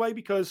out this way,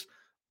 because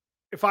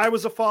if I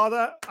was a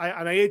father,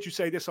 and I heard you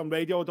say this on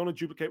radio, I don't want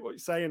to duplicate what you're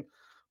saying,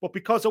 but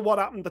because of what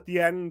happened at the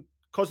end,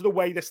 because of the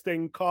way this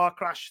car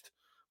crashed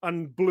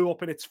and blew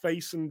up in its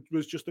face and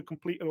was just a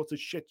complete and utter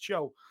shit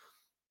show.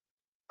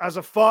 As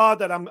a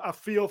father, I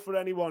feel for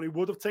anyone who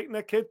would have taken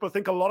their kid, but I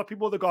think a lot of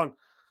people would have gone,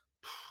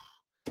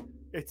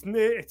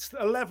 it's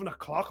 11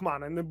 o'clock,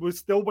 man, and we're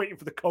still waiting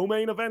for the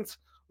co-main event.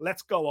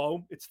 Let's go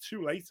home. It's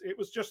too late. It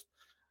was just,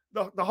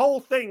 the whole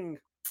thing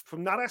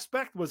from that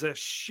aspect was a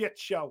shit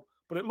show,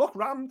 but it looked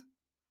rammed.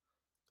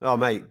 Oh,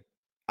 mate,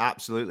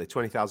 absolutely.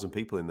 20,000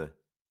 people in there.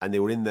 And they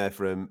were in there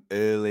from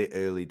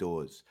early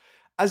doors.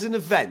 As an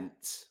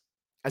event,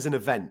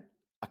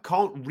 I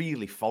can't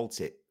really fault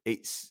it.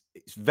 It's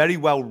very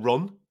well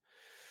run.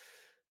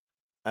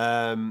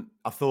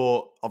 I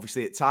thought,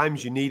 obviously, at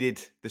times you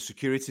needed the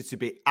security to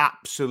be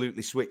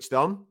absolutely switched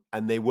on,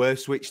 and they were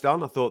switched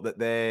on. I thought that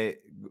they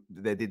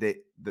did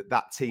it.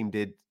 That team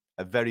did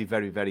a very,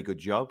 very, very good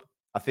job.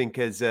 I think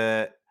as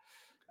an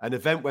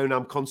event when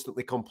I'm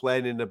constantly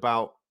complaining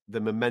about the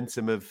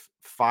momentum of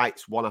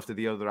fights one after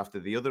the other, I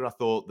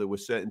thought there were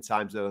certain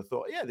times that I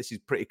thought, yeah, this is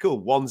pretty cool.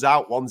 One's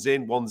out, one's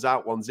in, one's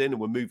out, one's in,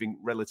 and we're moving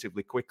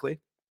relatively quickly.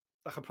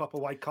 Like a proper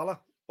white collar.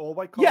 All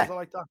white collars are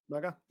like that,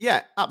 mega.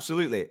 Yeah,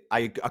 absolutely.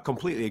 I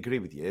completely agree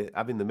with you.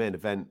 Having the main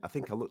event, I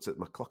think I looked at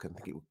my clock, and I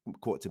think it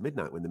was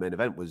 1:45 when the main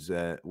event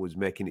was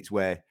making its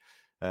way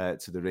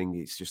to the ring.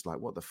 It's just like,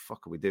 what the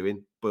fuck are we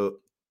doing? But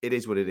it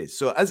is what it is.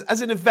 So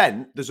as an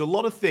event, there's a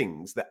lot of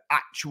things that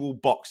actual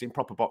boxing,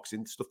 proper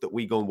boxing, stuff that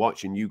we go and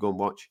watch and you go and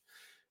watch,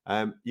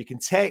 you can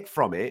take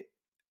from it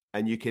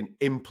and you can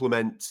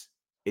implement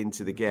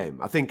into the game.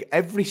 I think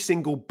every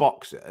single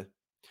boxer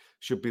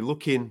should be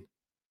looking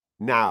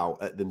now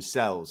at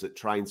themselves at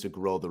trying to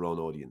grow their own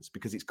audience,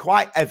 because it's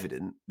quite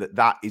evident that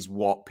that is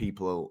what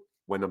people,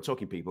 when I'm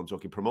talking people, I'm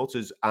talking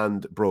promoters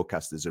and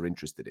broadcasters, are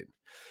interested in.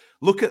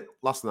 Look at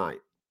last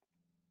night.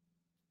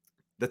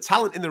 The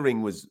talent in the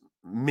ring was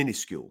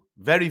minuscule,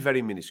 very,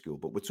 very minuscule.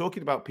 But we're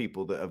talking about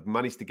people that have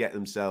managed to get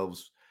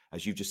themselves,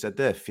 as you've just said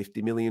there,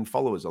 50 million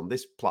followers on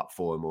this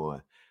platform,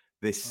 or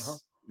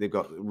this. They've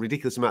got a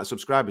ridiculous amount of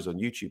subscribers on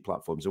YouTube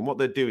platforms. And what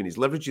they're doing is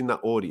leveraging that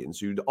audience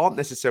who aren't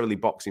necessarily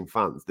boxing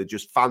fans. They're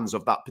just fans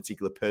of that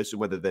particular person,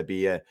 whether they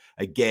be a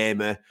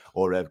gamer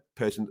or a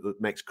person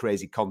that makes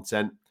crazy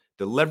content.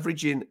 They're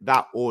leveraging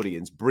that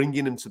audience,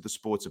 bringing them to the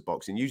sport of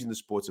boxing, using the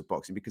sport of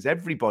boxing, because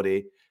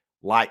everybody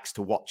likes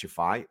to watch a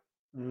fight.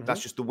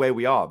 That's just the way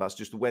we are. That's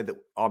just the way that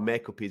our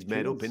makeup is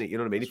made up, innit? You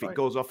know what I mean? If it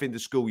goes off in the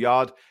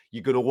schoolyard,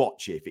 you're going to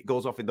watch it. If it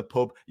goes off in the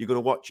pub, you're going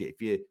to watch it.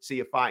 If you see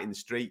a fight in the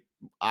street,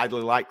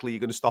 highly likely you're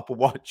going to stop and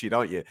watch it,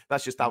 aren't you?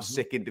 That's just how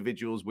sick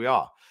individuals we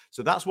are.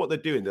 So that's what they're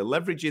doing. They're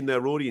leveraging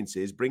their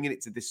audiences, bringing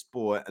it to this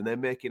sport, and they're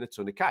making a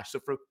ton of cash. So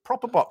for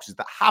proper boxers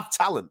that have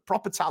talent,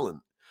 proper talent,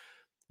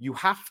 you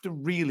have to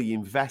really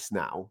invest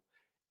now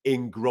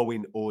in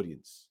growing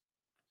audience.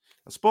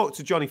 I spoke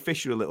to Johnny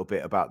Fisher a little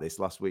bit about this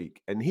last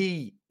week, and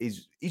he's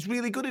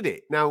really good at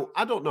it. Now,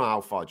 I don't know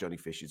how far Johnny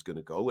Fisher is going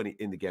to go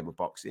in the game of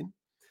boxing.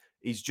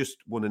 He's just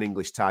won an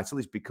English title.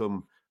 He's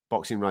become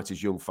Boxing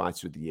Writers' Young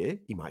Fighter of the Year.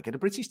 He might get a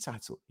British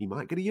title. He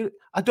might get a...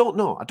 I don't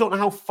know. I don't know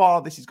how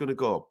far this is going to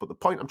go. But the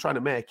point I'm trying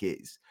to make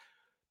is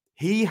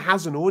he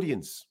has an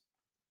audience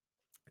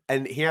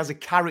and he has a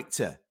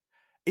character.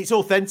 It's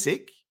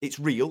authentic. It's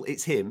real.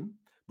 It's him.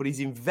 But he's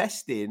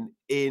investing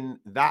in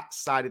that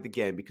side of the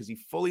game because he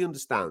fully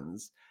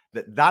understands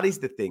that that is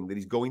the thing that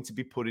is going to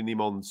be putting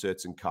him on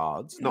certain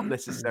cards, not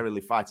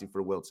necessarily fighting for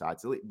a world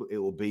title. It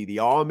will be the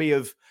army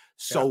of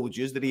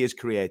soldiers that he has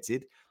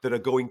created that are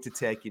going to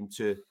take him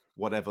to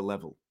whatever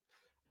level.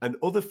 And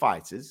other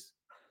fighters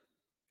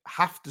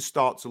have to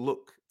start to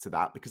look to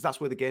that because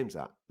that's where the game's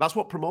at. That's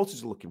what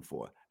promoters are looking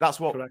for. That's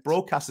what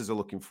broadcasters are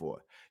looking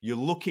for. You're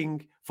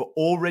looking for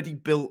already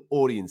built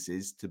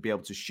audiences to be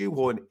able to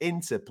shoehorn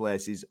into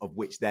places of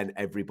which then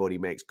everybody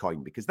makes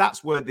coin, because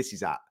that's where this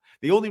is at.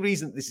 The only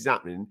reason this is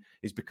happening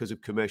is because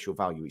of commercial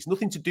value. It's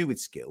nothing to do with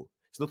skill.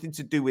 It's nothing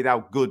to do with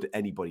how good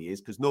anybody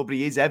is, because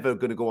nobody is ever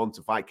going to go on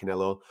to fight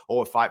Canelo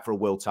or fight for a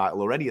world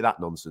title or any of that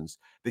nonsense.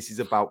 This is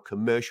about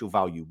commercial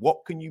value.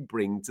 What can you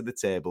bring to the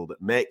table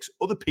that makes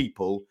other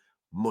people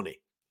money,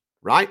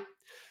 right?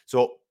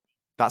 So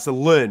that's a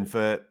learn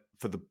for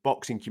the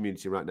boxing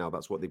community right now.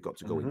 That's what they've got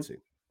to go into.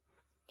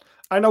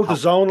 I know the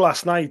Zone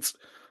last night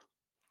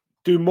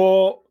do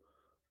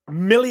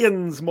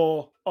millions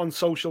more on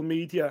social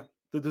media.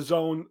 The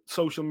Zone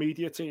social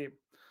media team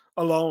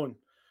alone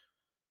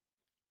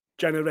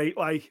generate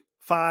like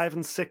 5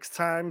 and 6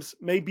 times,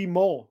 maybe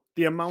more,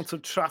 the amount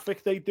of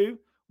traffic they do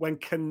when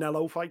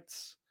Canelo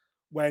fights,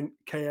 when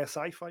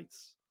KSI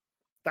fights.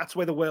 That's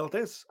where the world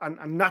is.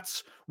 And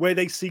that's where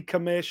they see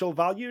commercial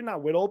value now.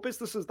 We're all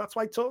businesses. That's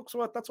why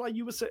that's why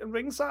you were sitting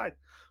ringside.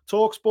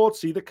 TalkSport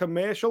see the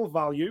commercial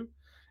value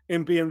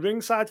in being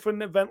ringside for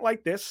an event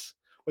like this,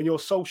 when your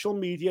social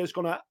media is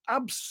going to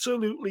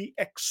absolutely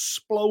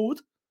explode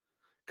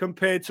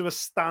compared to a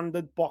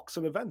standard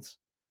boxing event.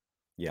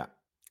 Yeah.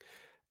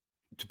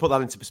 To put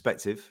that into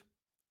perspective,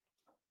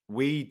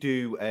 we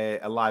do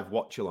a live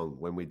watch along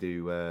when we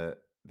do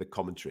the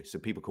commentary, so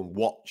people can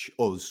watch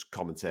us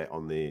commentate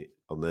on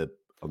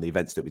the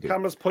events that we do.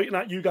 Cameras pointing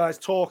at you guys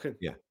talking.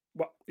 Yeah.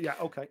 Well, yeah.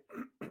 Okay.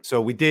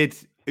 So we did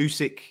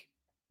Usyk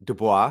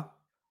Dubois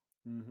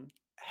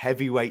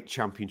heavyweight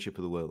championship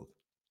of the world.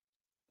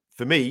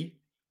 For me,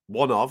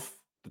 one of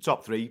the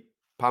top 3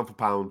 pound for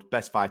pound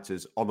best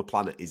fighters on the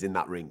planet is in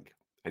that ring,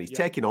 and he's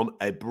taking on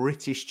a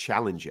British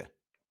challenger.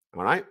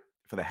 All right,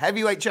 for the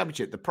heavyweight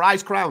championship, the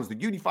prize crowns, the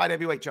unified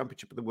heavyweight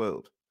championship of the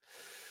world.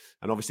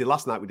 And obviously,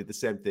 last night we did the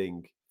same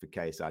thing for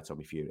KSI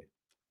Tommy Fury.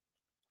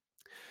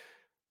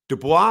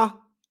 Dubois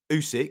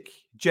Usyk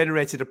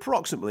generated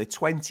approximately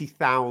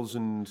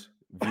 20,000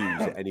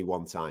 views at any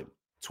one time.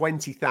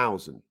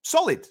 20,000.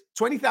 Solid.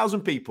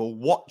 20,000 people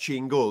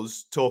watching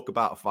us talk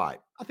about a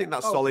fight. I think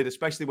that's solid,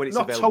 especially when it's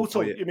not available.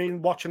 Total. You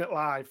mean watching it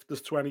live?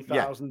 There's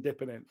 20,000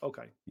 dipping in.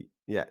 Okay.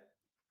 Yeah.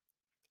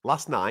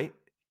 Last night,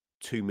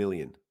 2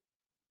 million.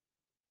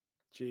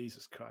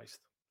 Jesus Christ.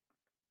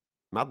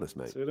 Madness,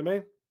 mate. See what I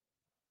mean?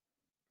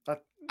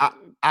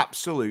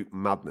 Absolute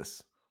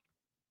madness.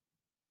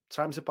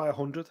 Times it by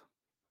 100.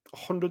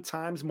 100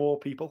 times more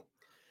people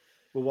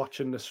were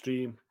watching the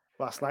stream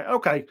last night.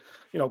 Okay,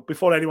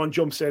 before anyone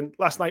jumps in,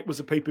 last night was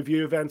a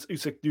pay-per-view event.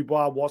 Usyk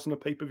Dubois wasn't a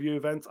pay-per-view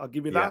event. I'll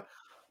give you that.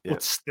 Yeah.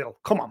 But still,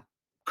 come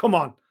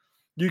on.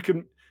 You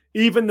can,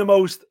 even the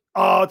most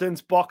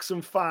ardent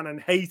boxing fan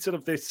and hater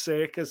of this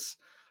circus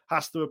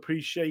has to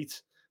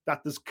appreciate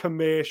that there's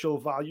commercial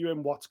value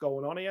in what's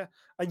going on here.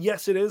 And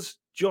yes, it is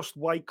just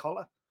white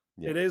collar.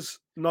 Yeah. It is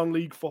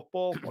non-league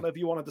football, whatever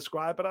you want to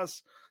describe it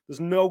as. There's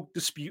no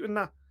disputing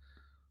that.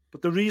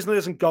 But the reason it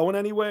isn't going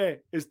anywhere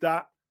is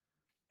that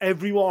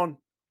everyone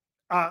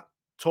at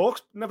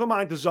Talks, never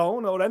mind the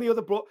Zone or any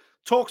other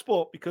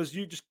TalkSport, because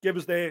you just give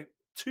us there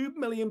 2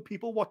 million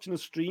people watching the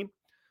stream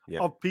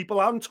of people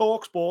on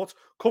TalkSport,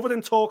 covered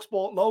in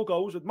TalkSport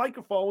logos with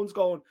microphones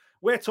going,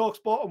 we're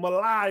TalkSport and we're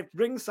live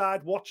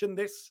ringside watching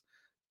this.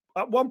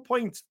 At one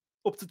point,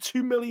 up to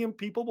 2 million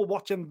people were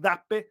watching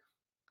that bit,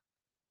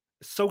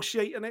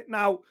 associating it.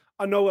 Now,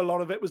 I know a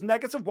lot of it was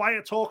negative. Why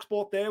are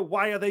TalkSport there?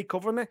 Why are they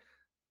covering it?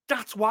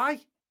 That's why.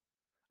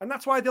 And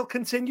that's why they'll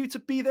continue to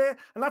be there.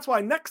 And that's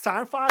why next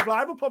time, 5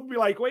 Live will probably be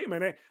like, wait a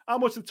minute, how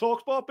much did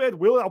TalkSport bid?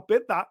 We'll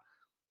outbid that.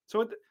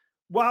 So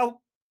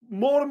while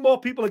more and more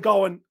people are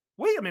going,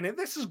 wait a minute,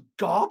 this is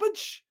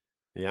garbage.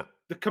 Yeah.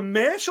 The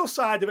commercial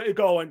side of it are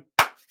going,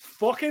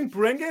 fucking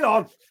bring it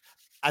on.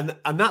 And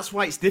that's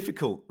why it's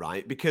difficult,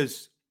 right?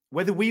 Because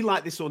whether we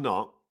like this or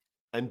not,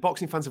 and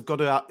boxing fans you've got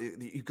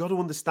to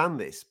understand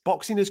this.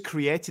 Boxing has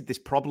created this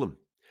problem.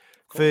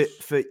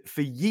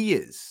 For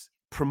years,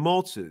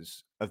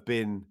 promoters have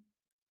been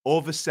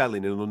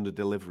overselling and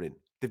under-delivering.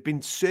 They've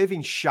been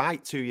serving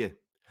shite to you.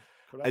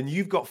 Correct. And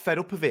you've got fed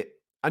up of it.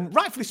 And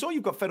rightfully so,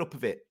 you've got fed up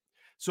of it.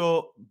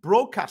 So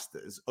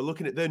broadcasters are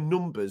looking at their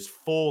numbers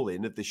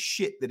falling of the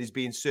shit that is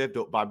being served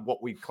up by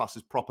what we class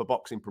as proper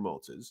boxing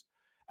promoters.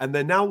 And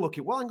they're now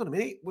looking, well, hang on a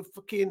minute,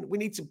 we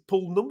need to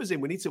pull numbers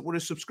in. We're a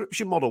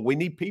subscription model. We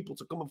need people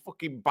to come and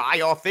fucking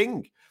buy our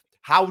thing.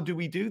 How do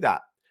we do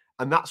that?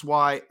 And that's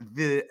why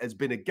there has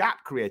been a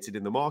gap created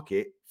in the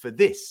market for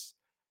this.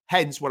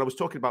 Hence, what I was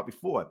talking about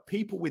before,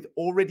 people with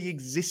already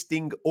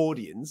existing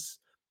audience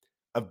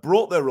have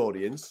brought their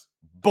audience.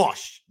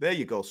 Bosh, there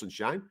you go,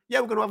 sunshine. Yeah,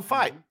 we're going to have a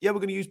fight. Yeah, we're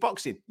going to use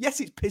boxing. Yes,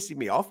 it's pissing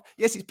me off.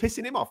 Yes, it's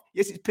pissing him off.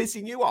 Yes, it's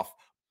pissing you off.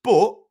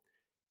 But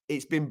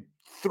it's been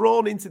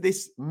thrown into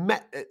this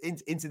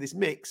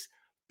mix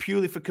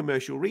purely for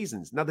commercial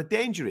reasons. Now, the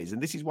danger is,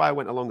 and this is why I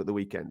went along at the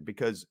weekend,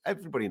 because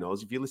everybody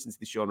knows, if you listen to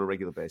this show on a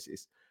regular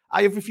basis,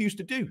 I have refused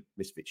to do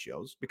Misfit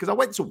shows because I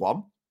went to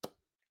one.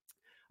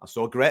 I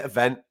saw a great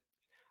event.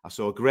 I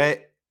saw a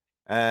great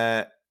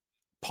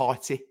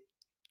party,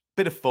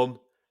 bit of fun,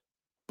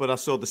 but I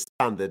saw the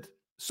standard,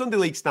 Sunday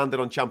League standard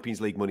on Champions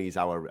League money is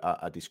how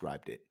I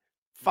described it.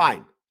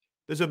 Fine.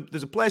 There's a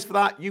place for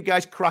that. You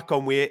guys crack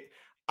on with it.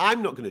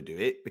 I'm not going to do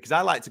it because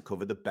I like to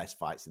cover the best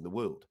fights in the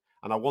world.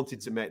 And I wanted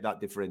to make that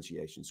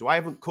differentiation. So I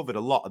haven't covered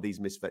a lot of these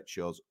Misfit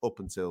shows up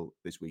until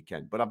this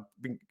weekend. But I've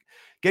been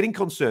getting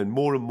concerned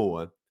more and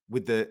more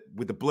with the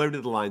blurring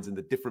of the lines and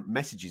the different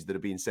messages that are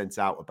being sent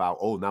out about,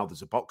 oh, now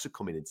there's a boxer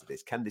coming into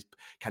this. Can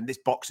this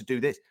boxer do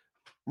this?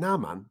 Nah,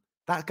 man,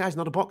 that guy's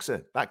not a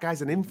boxer. That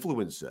guy's an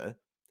influencer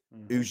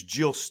who's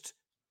just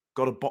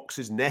got a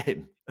boxer's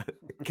name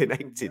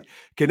connected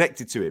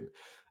to him.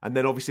 And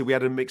then obviously we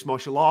had a mixed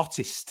martial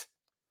artist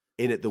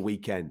in at the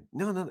weekend.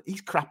 No,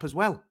 he's crap as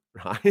well,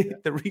 right? Yeah.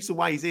 The reason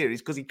why he's here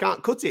is because he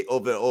can't cut it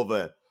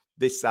over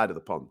this side of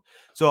the pond.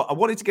 So I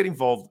wanted to get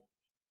involved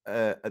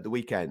at the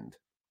weekend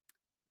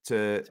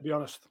to be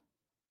honest.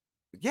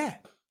 Yeah.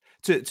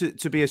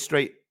 To be a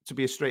straight to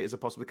be as straight as I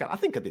possibly can. I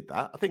think I did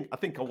that. I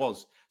think I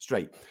was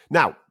straight.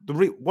 Now,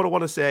 what I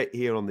want to say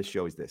here on this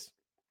show is this: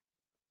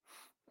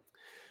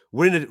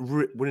 we're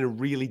in a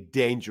really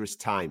dangerous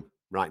time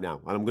right now,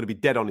 and I'm going to be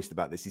dead honest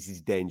about this. This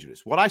is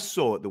dangerous. What I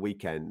saw at the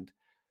weekend,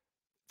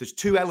 there's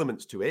two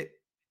elements to it: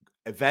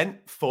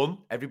 event, fun,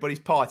 everybody's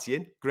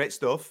partying, great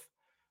stuff.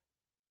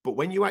 But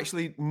when you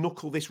actually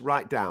knuckle this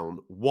right down,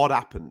 what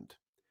happened?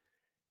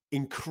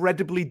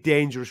 Incredibly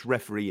dangerous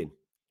refereeing.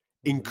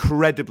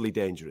 Incredibly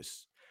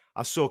dangerous.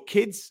 I saw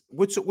kids.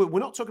 We're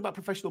not talking about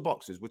professional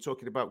boxers. We're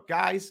talking about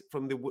guys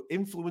from the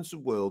influencer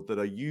world that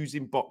are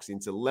using boxing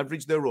to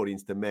leverage their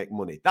audience to make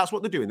money. That's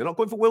what they're doing. They're not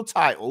going for world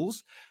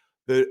titles.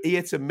 They're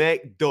here to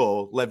make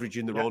dough,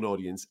 leveraging their own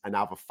audience and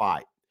have a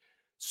fight.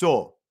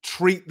 So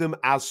treat them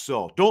as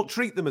so. Don't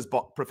treat them as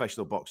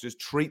professional boxers.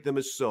 Treat them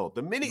as so.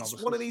 The minute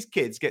one of these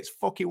kids gets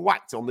fucking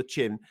whacked on the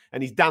chin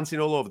and he's dancing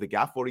all over the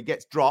gaff or he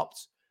gets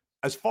dropped,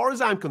 as far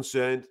as I'm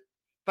concerned,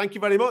 thank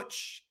you very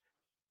much.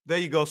 There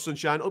you go,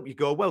 sunshine. Up you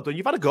go. Well done.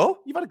 You've had a go.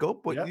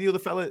 But the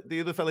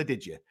other fella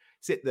did you.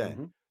 Sit there.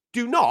 Mm-hmm.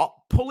 Do not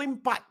pull him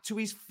back to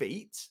his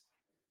feet,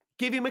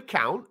 give him a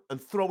count,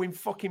 and throw him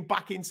fucking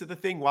back into the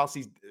thing whilst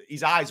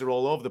his eyes are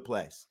all over the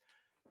place.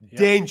 Yeah.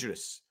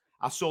 Dangerous.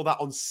 I saw that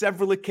on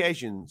several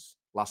occasions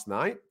last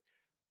night.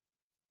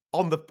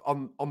 On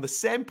the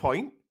same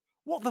point,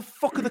 what the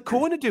fuck are the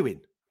corner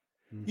doing?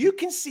 Mm-hmm. You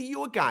can see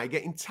your guy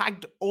getting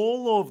tagged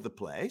all over the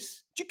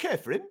place. Do you care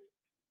for him?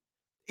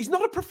 He's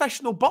not a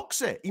professional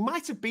boxer. He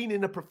might have been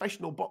in a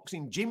professional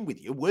boxing gym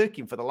with you,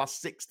 working for the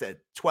last 6 to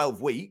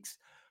 12 weeks,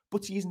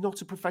 but he is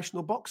not a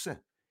professional boxer.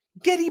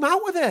 Get him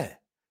out of there.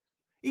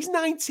 He's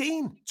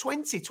 19,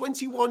 20,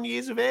 21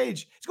 years of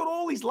age. He's got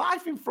all his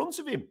life in front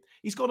of him.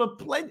 He's got a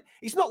plenty.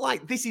 It's not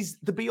like this is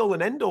the be-all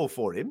and end-all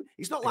for him.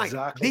 It's not like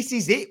this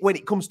is it when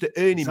it comes to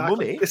earning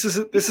money. This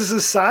is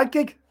a side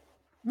gig.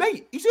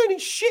 Mate, he's earning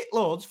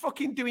shitloads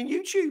fucking doing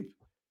YouTube.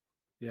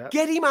 Yeah.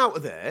 Get him out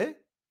of there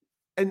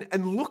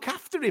and look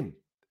after him.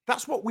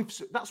 That's what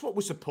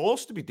we're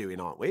supposed to be doing,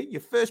 aren't we?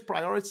 Your first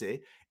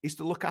priority is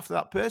to look after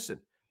that person.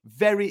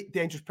 Very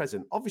dangerous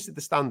present. Obviously,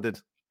 the standard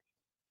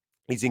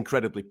is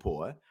incredibly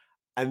poor.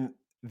 And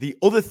the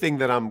other thing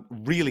that I'm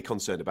really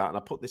concerned about, and I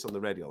put this on the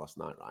radio last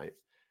night, right?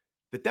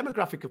 The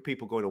demographic of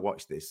people going to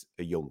watch this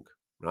are young,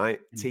 right?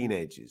 Mm-hmm.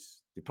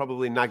 Teenagers. They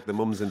probably nag the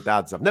mums and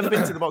dads. I've never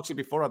been to the boxing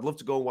before. I'd love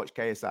to go and watch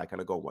KSI. Can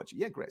I go and watch it?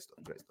 Yeah, great stuff.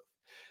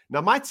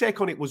 Now, my take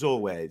on it was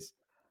always,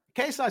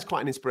 KSI is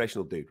quite an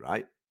inspirational dude,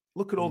 right?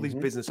 Look at all these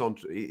business.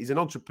 He's an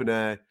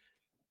entrepreneur.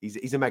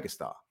 He's a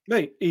megastar.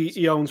 Mate,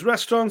 he owns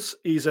restaurants.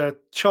 He's a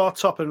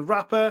chart-topping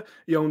rapper.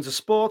 He owns a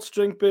sports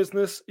drink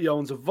business. He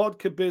owns a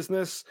vodka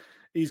business.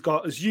 He's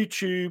got his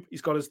YouTube.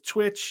 He's got his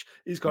Twitch.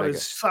 He's got his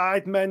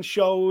Sidemen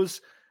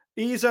shows.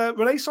 He's a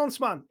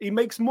Renaissance man. He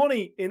makes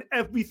money in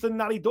everything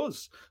that he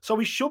does. So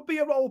he should be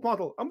a role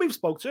model. And we've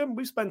spoke to him.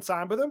 We've spent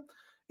time with him.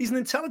 He's an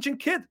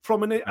intelligent kid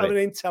from an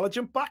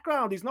intelligent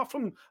background. He's not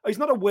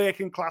a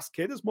working class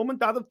kid. His mum and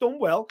dad have done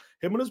well.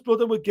 Him and his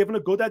brother were given a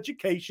good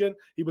education.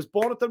 He was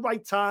born at the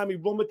right time. He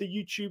run with the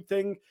YouTube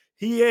thing.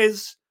 He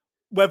is,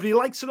 whether he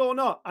likes it or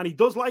not, and he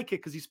does like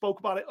it because he spoke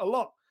about it a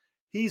lot,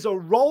 he's a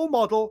role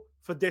model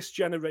for this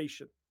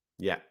generation.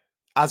 Yeah.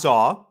 As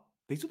are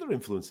these other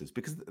influencers,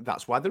 because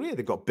that's why they're here.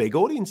 They've got big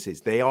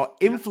audiences. They are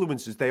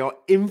influencers. They are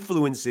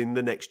influencing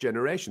the next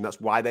generation.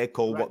 That's why they're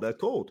called what they're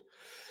called.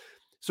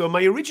 So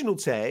my original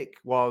take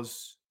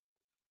was,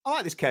 I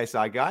like this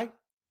KSI guy.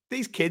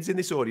 These kids in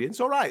this audience,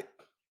 all right.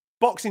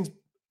 Boxing's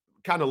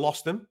kind of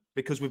lost them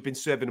because we've been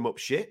serving them up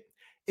shit.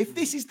 If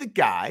this is the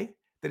guy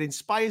that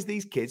inspires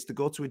these kids to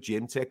go to a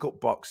gym, take up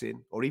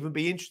boxing, or even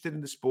be interested in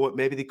the sport,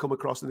 maybe they come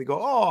across and they go,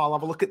 oh, I'll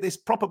have a look at this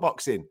proper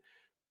boxing.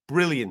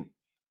 Brilliant.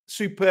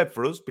 Superb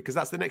for us because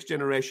that's the next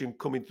generation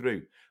coming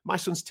through. My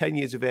son's 10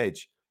 years of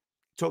age.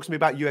 Talks to me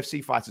about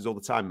UFC fighters all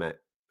the time, mate.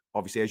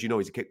 Obviously, as you know,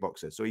 he's a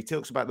kickboxer. So he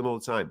talks about them all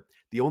the time.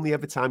 The only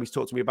ever time he's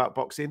talked to me about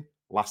boxing,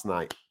 last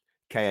night,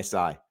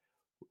 KSI.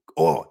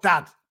 Oh,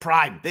 Dad,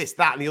 Prime, this,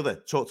 that, and the other.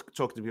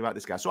 Talking to me about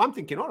this guy. So I'm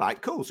thinking, all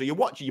right, cool. So you're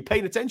watching, you're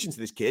paying attention to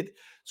this kid.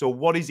 So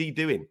what is he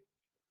doing?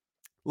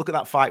 Look at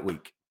that fight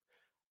week.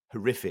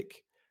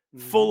 Horrific.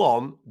 Full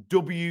on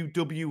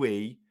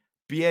WWE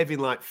behaving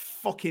like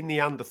fucking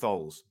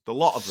Neanderthals. The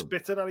lot of them.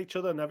 Spitting at each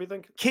other and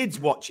everything.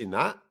 Kids watching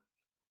that.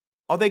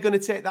 Are they going to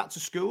take that to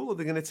school? Are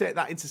they going to take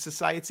that into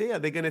society? Are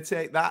they going to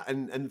take that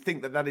and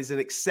think that that is an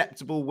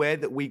acceptable way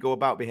that we go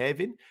about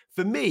behaving?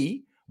 For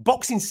me,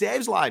 boxing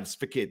saves lives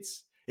for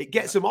kids. It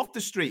gets them off the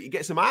street. It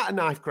gets them out of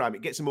knife crime.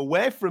 It gets them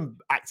away from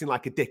acting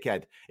like a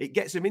dickhead. It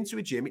gets them into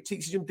a gym. It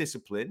teaches them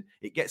discipline.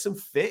 It gets them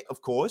fit,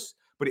 of course,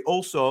 but it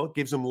also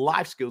gives them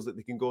life skills that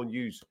they can go and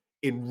use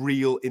in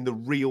the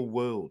real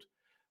world.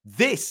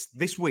 This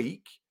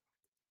week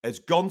has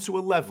gone to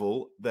a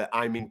level that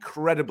I'm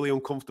incredibly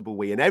uncomfortable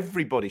with, and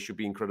everybody should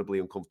be incredibly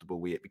uncomfortable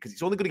with it because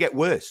it's only going to get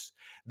worse.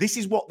 This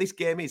is what this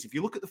game is. If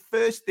you look at the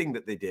first thing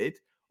that they did,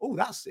 oh,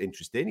 that's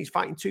interesting. He's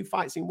fighting 2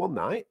 fights in one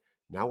night.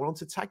 Now we're on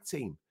to tag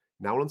team.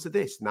 Now we're on to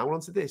this. Now we're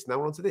on to this. Now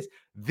we're on to this.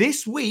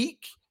 This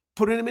week,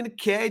 putting them in a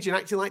cage and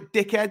acting like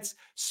dickheads,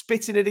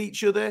 spitting at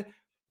each other,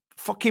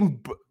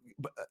 fucking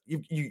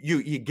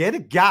you get a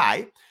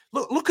guy.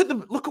 Look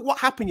at what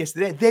happened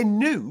yesterday. They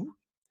knew.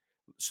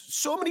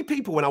 So many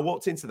people when I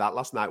walked into that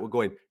last night were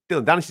going,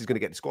 Dylan Dennis is going to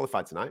get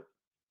disqualified tonight.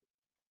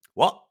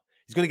 What?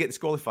 He's going to get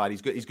disqualified.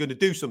 He's going to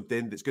do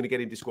something that's going to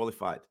get him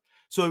disqualified.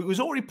 So it was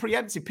already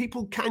preempted.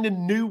 People kind of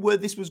knew where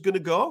this was going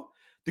to go.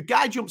 The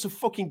guy jumps a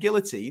fucking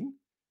guillotine,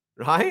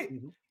 right?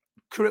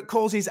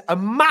 Causes a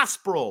mass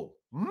brawl.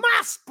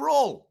 Mass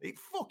brawl. It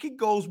fucking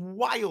goes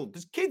wild.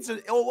 There's kids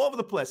all over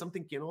the place. I'm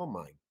thinking, oh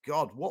my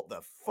God, what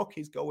the fuck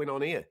is going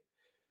on here?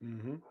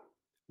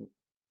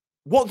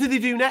 What do they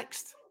do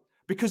next?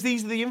 Because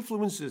these are the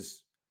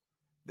influencers.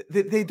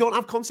 They don't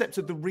have concepts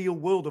of the real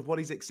world of what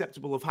is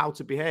acceptable, of how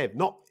to behave.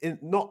 Not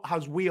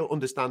as we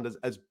understand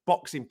as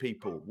boxing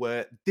people,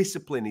 where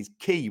discipline is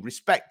key,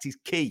 respect is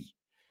key.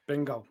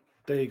 Bingo.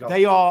 There you go.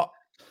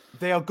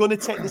 They are going to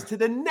take this to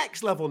the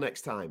next level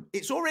next time.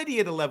 It's already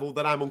at a level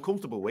that I'm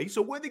uncomfortable with.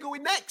 So where are they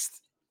going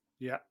next?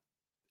 Yeah.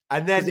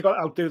 And then they got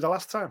to outdo the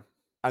last time.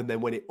 And then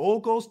when it all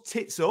goes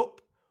tits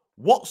up,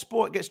 what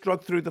sport gets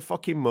dragged through the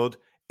fucking mud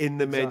in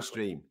the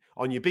mainstream?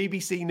 On your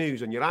BBC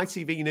News, on your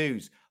ITV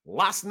News,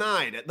 last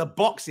night at the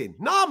boxing.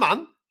 No,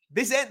 man,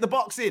 this ain't the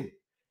boxing.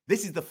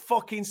 This is the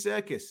fucking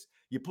circus.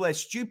 You play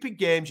stupid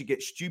games, you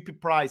get stupid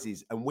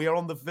prizes, and we're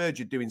on the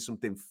verge of doing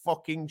something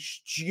fucking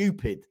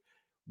stupid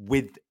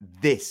with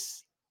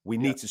this. We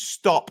need to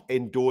stop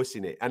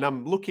endorsing it. And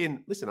I'm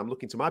looking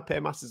to my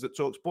paymasters at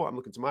TalkSport. I'm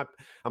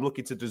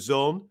looking to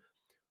DAZN.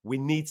 We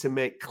need to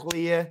make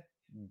clear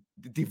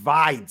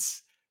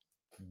divides.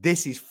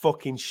 This is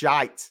fucking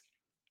shite.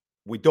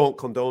 We don't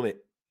condone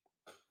it.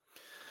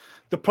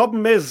 The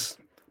problem is,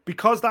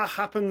 because that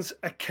happens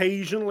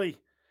occasionally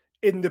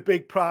in the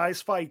big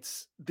prize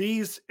fights,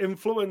 these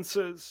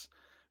influencers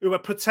who are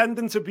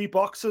pretending to be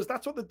boxers,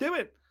 that's what they're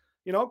doing.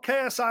 You know,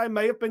 KSI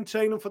may have been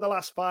training for the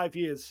last 5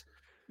 years.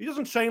 He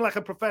doesn't train like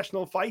a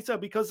professional fighter,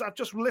 because I've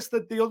just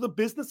listed the other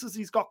businesses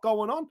he's got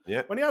going on.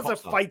 Yeah, when he has a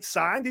fight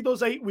signed, he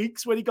does 8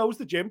 weeks where he goes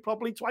to the gym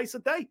probably twice a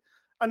day.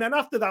 And then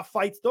after that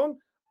fight's done,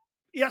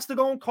 he has to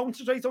go and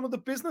concentrate on other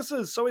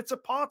businesses. So it's a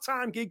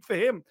part-time gig for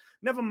him.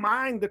 Never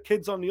mind the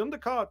kids on the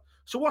undercard.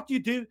 So what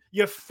do?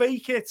 You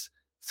fake it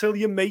till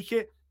you make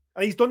it.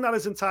 And he's done that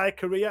his entire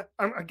career.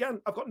 And again,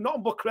 I've got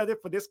nothing but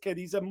credit for this kid.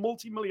 He's a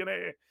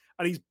multi-millionaire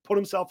and he's put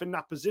himself in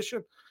that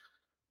position.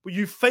 But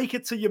you fake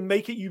it till you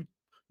make it. You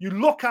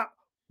look at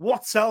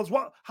what sells.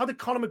 How did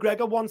Conor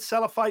McGregor once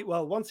sell a fight?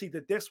 Well, once he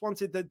did this, once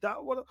he did that.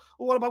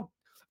 What about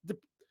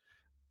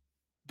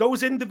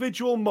those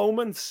individual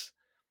moments?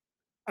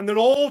 And they're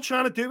all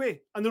trying to do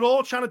it. And they're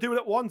all trying to do it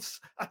at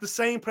once at the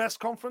same press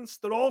conference.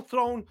 They're all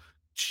throwing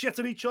shit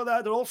at each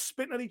other. They're all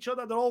spitting at each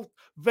other. They're all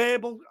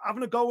verbal,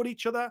 having a go at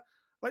each other.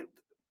 Like,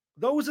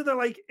 those are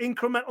the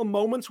incremental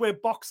moments where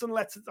boxing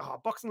lets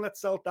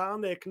sell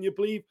down there. Can you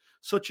believe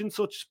such and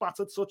such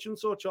spattered such and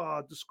such?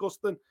 Oh,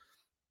 disgusting.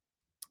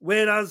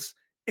 Whereas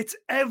it's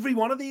every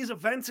one of these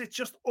events, it's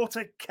just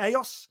utter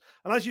chaos.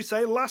 And as you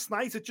say, last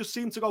night, it just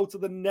seemed to go to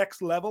the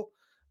next level.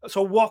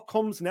 So what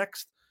comes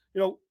next?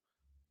 You know,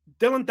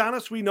 Dylan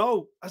Dennis, we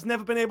know, has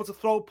never been able to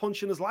throw a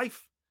punch in his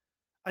life.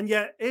 And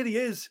yet, here he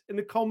is in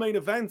the co-main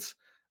event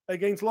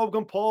against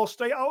Logan Paul,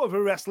 straight out of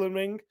a wrestling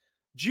ring.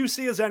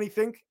 Juicy as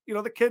anything. You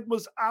know, the kid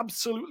was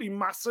absolutely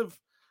massive.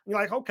 And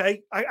you're like,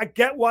 okay, I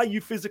get why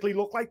you physically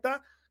look like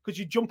that, because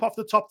you jump off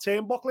the top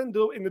turnbuckle in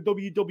the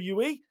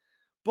WWE.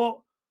 But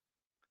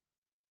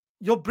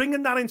you're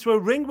bringing that into a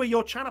ring where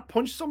you're trying to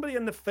punch somebody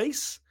in the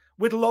face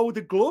with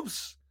loaded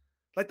gloves.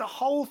 Like, the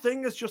whole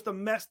thing is just a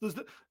mess.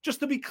 Just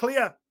to be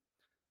clear,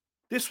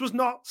 this was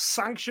not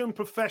sanctioned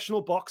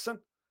professional boxing.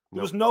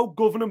 There was no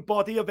governing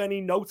body of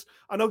any note.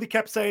 I know they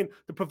kept saying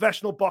the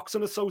Professional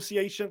Boxing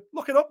Association.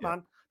 Look it up,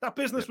 man. That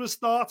business was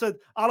started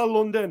out of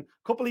London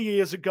a couple of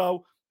years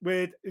ago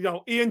with,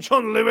 Ian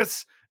John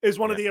Lewis is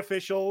one of the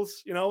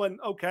officials,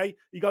 and okay,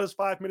 he got his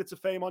 5 minutes of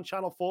fame on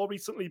Channel 4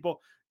 recently, but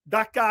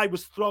that guy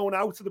was thrown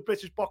out of the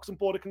British Boxing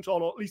Board of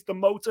Control, or at least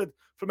demoted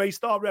from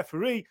A-star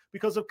referee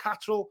because of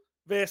Cattrall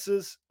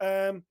versus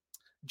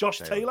Josh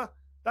Taylor.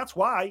 That's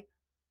why.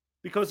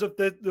 Because of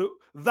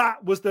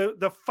that was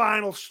the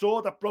final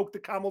straw that broke the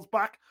camel's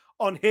back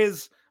on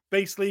his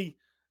basically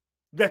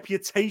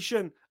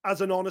reputation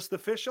as an honest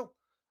official.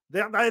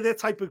 They're the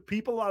type of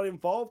people that are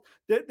involved.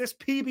 This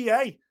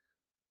PBA,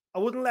 I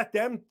wouldn't let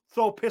them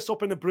throw piss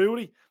up in a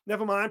brewery.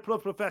 Never mind put a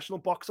professional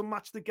boxing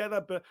match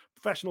together, but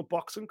professional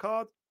boxing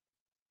card.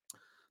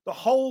 The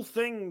whole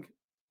thing,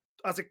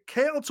 as it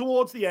catered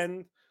towards the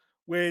end,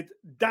 with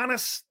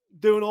Dennis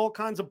doing all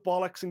kinds of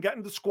bollocks and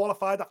getting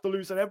disqualified after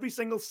losing every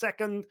single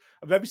second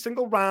of every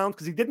single round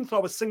because he didn't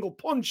throw a single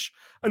punch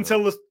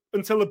until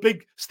the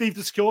big Steve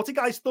the security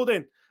guy stood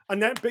in, and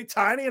then Big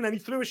Tiny, and then he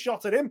threw a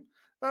shot at him.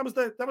 That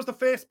was the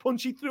first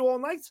punch he threw all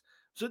night.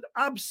 So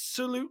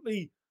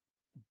absolutely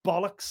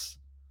bollocks.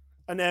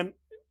 And then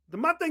the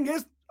mad thing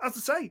is, as I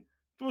say,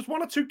 there was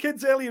one or two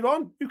kids earlier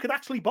on who could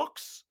actually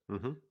box.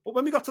 Mm-hmm. But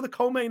when we got to the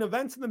co-main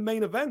event and the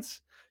main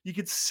event, you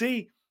could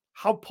see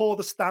how poor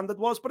the standard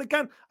was. But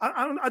again,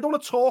 I don't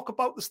want to talk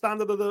about the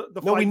standard of the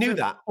No, we fighting knew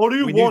that. or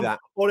who we won knew that.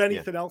 or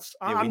anything else.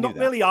 Yeah, I'm not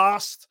really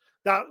asked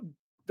that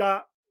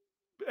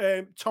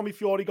Tommy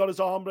Fury got his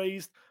arm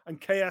raised and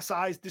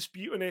KSI's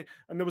disputing it,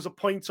 and there was a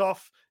point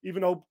off,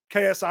 even though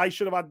KSI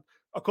should have had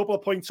a couple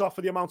of points off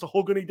for the amount of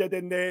hugging he did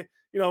in there.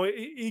 You know,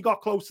 he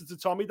got closer to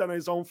Tommy than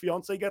his own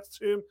fiance gets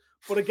to him.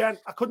 But again,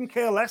 I couldn't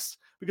care less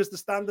because the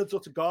standards are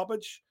utter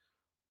garbage.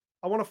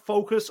 I want to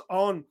focus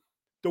on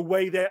the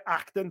way they're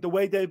acting, the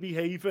way they're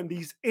behaving,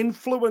 these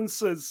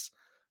influencers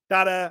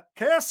that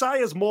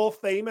KSI is more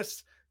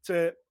famous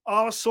to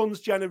our son's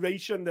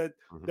generation,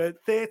 the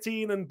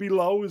 13 and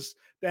belows,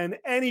 than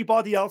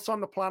anybody else on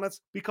the planet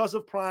because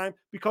of Prime,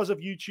 because of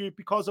YouTube,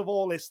 because of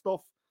all this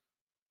stuff.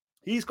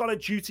 He's got a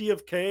duty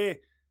of care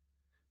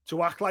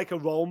to act like a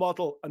role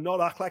model and not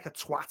act like a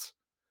twat.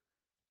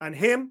 And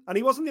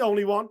he wasn't the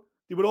only one.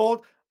 They were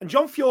all, and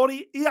John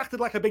Fury, he acted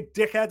like a big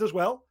dickhead as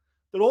well.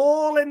 They're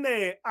all in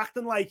there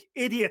acting like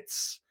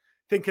idiots,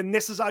 thinking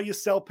this is how you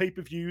sell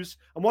pay-per-views.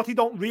 And what they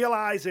don't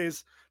realize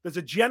is there's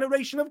a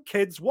generation of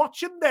kids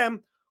watching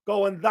them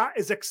going, that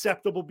is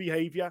acceptable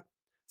behavior.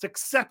 It's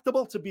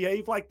acceptable to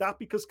behave like that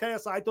because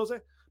KSI does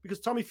it, because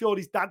Tommy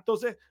Fury's dad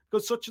does it,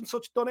 because such and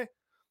such done it.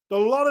 A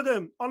lot of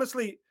them,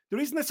 honestly, the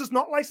reason this is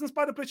not licensed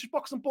by the British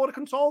Boxing Board of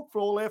Control for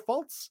all their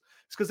faults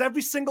is because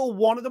every single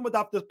one of them would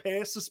have the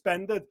pair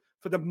suspended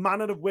for the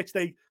manner of which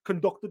they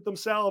conducted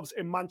themselves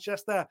in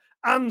Manchester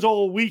and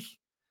all week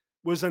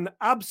was an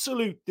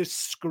absolute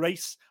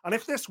disgrace. And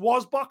if this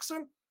was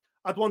boxing,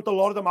 I'd want a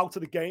lot of them out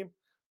of the game.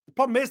 The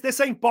problem is this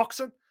ain't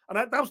boxing. And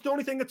that was the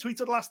only thing I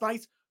tweeted last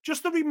night.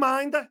 Just a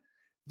reminder,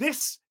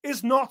 this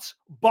is not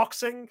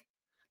boxing.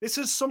 This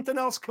is something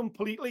else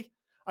completely.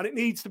 And it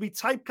needs to be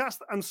typecast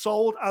and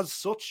sold as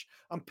such.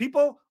 And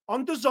people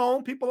on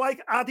DAZN, people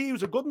like Addy,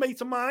 who's a good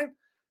mate of mine,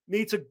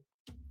 need to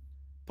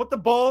put the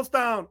balls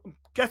down,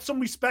 get some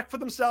respect for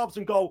themselves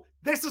and go,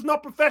 this is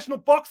not professional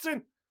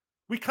boxing.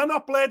 We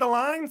cannot blur the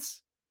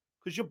lines.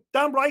 Because you're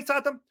damn right,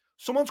 Adam.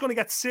 Someone's going to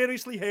get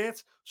seriously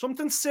hurt.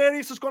 Something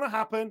serious is going to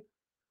happen.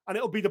 And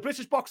it'll be the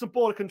British Boxing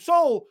Board of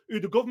Control, who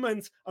the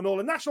government and all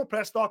the national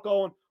press start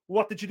going,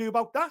 what did you do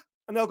about that?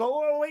 And they'll go,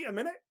 oh, wait a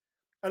minute.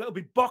 And it'll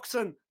be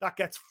boxing that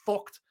gets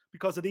fucked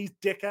because of these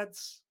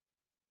dickheads.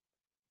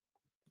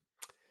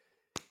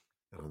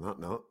 And on that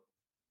note,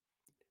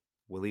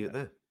 we'll leave it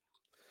there.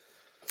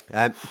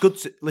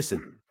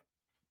 Listen,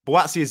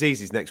 Buatsi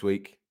Azizi's next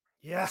week.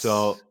 Yes.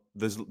 So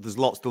there's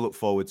lots to look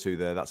forward to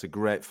there. That's a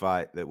great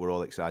fight that we're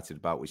all excited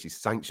about, which is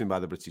sanctioned by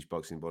the British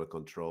Boxing Board of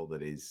Control.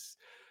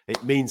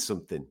 It means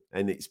something.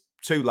 And it's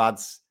two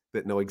lads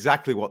that know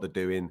exactly what they're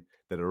doing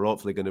that are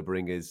hopefully going to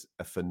bring us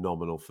a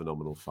phenomenal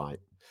fight.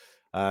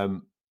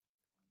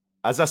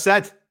 As I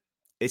said,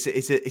 it's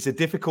a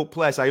difficult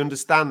place. I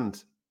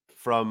understand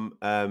from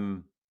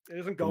it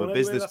isn't going anywhere,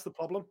 business. That's the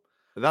problem.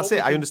 That's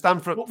it. I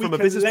understand from a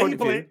business point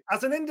of view.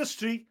 As an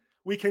industry,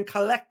 we can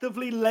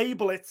collectively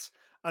label it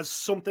as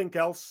something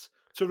else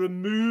to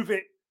remove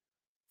it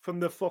from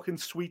the fucking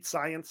sweet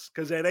science,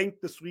 because it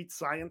ain't the sweet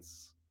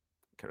science.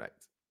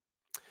 Correct.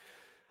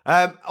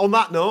 On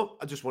that note,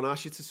 I just want to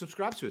ask you to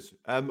subscribe to us.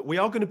 We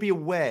are going to be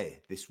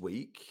away this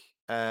week,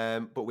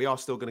 but we are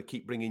still going to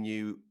keep bringing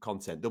you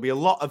content. There'll be a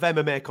lot of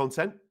MMA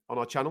content on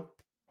our channel,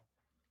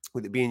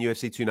 with it being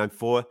UFC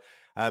 294.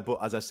 But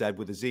as I said,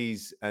 with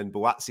Aziz and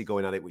Buatsi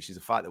going at it, which is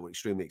a fight that we're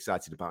extremely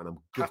excited about, and I'm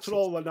gutted.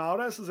 Caterol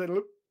Linares is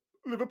in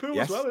Liverpool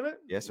as well, isn't it?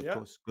 Yes, of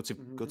course.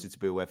 Gutted to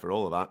be away for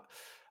all of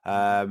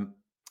that.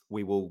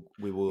 We will.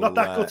 Not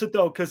that gutted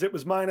though, because it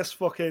was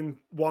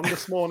 -1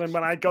 this morning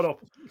when I got up,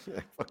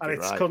 and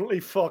it's currently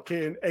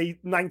fucking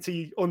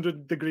 90,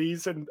 100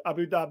 degrees in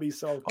Abu Dhabi.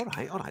 So all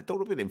right, don't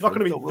rub it in. Not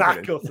going to be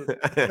that gutted.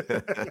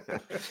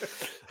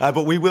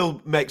 But we will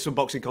make some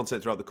boxing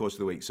content throughout the course of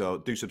the week, so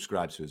do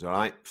subscribe to us. All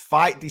right,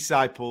 Fight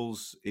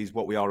Disciples is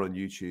what we are on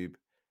YouTube.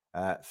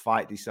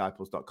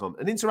 FightDisciples.com,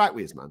 and interact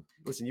with us, man.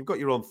 Listen, you've got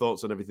your own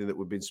thoughts on everything that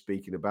we've been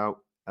speaking about.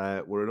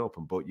 We're an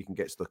open book. You can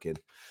get stuck in.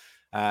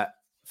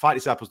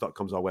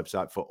 FightDisciples.com is our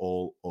website for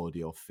all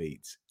audio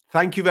feeds.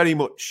 Thank you very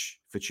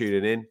much for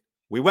tuning in.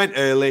 We went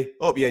early.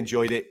 Hope you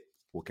enjoyed it.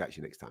 We'll catch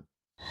you next time.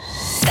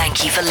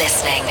 Thank you for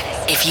listening.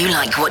 If you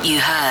like what you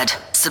heard,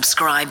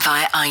 subscribe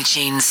via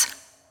iTunes.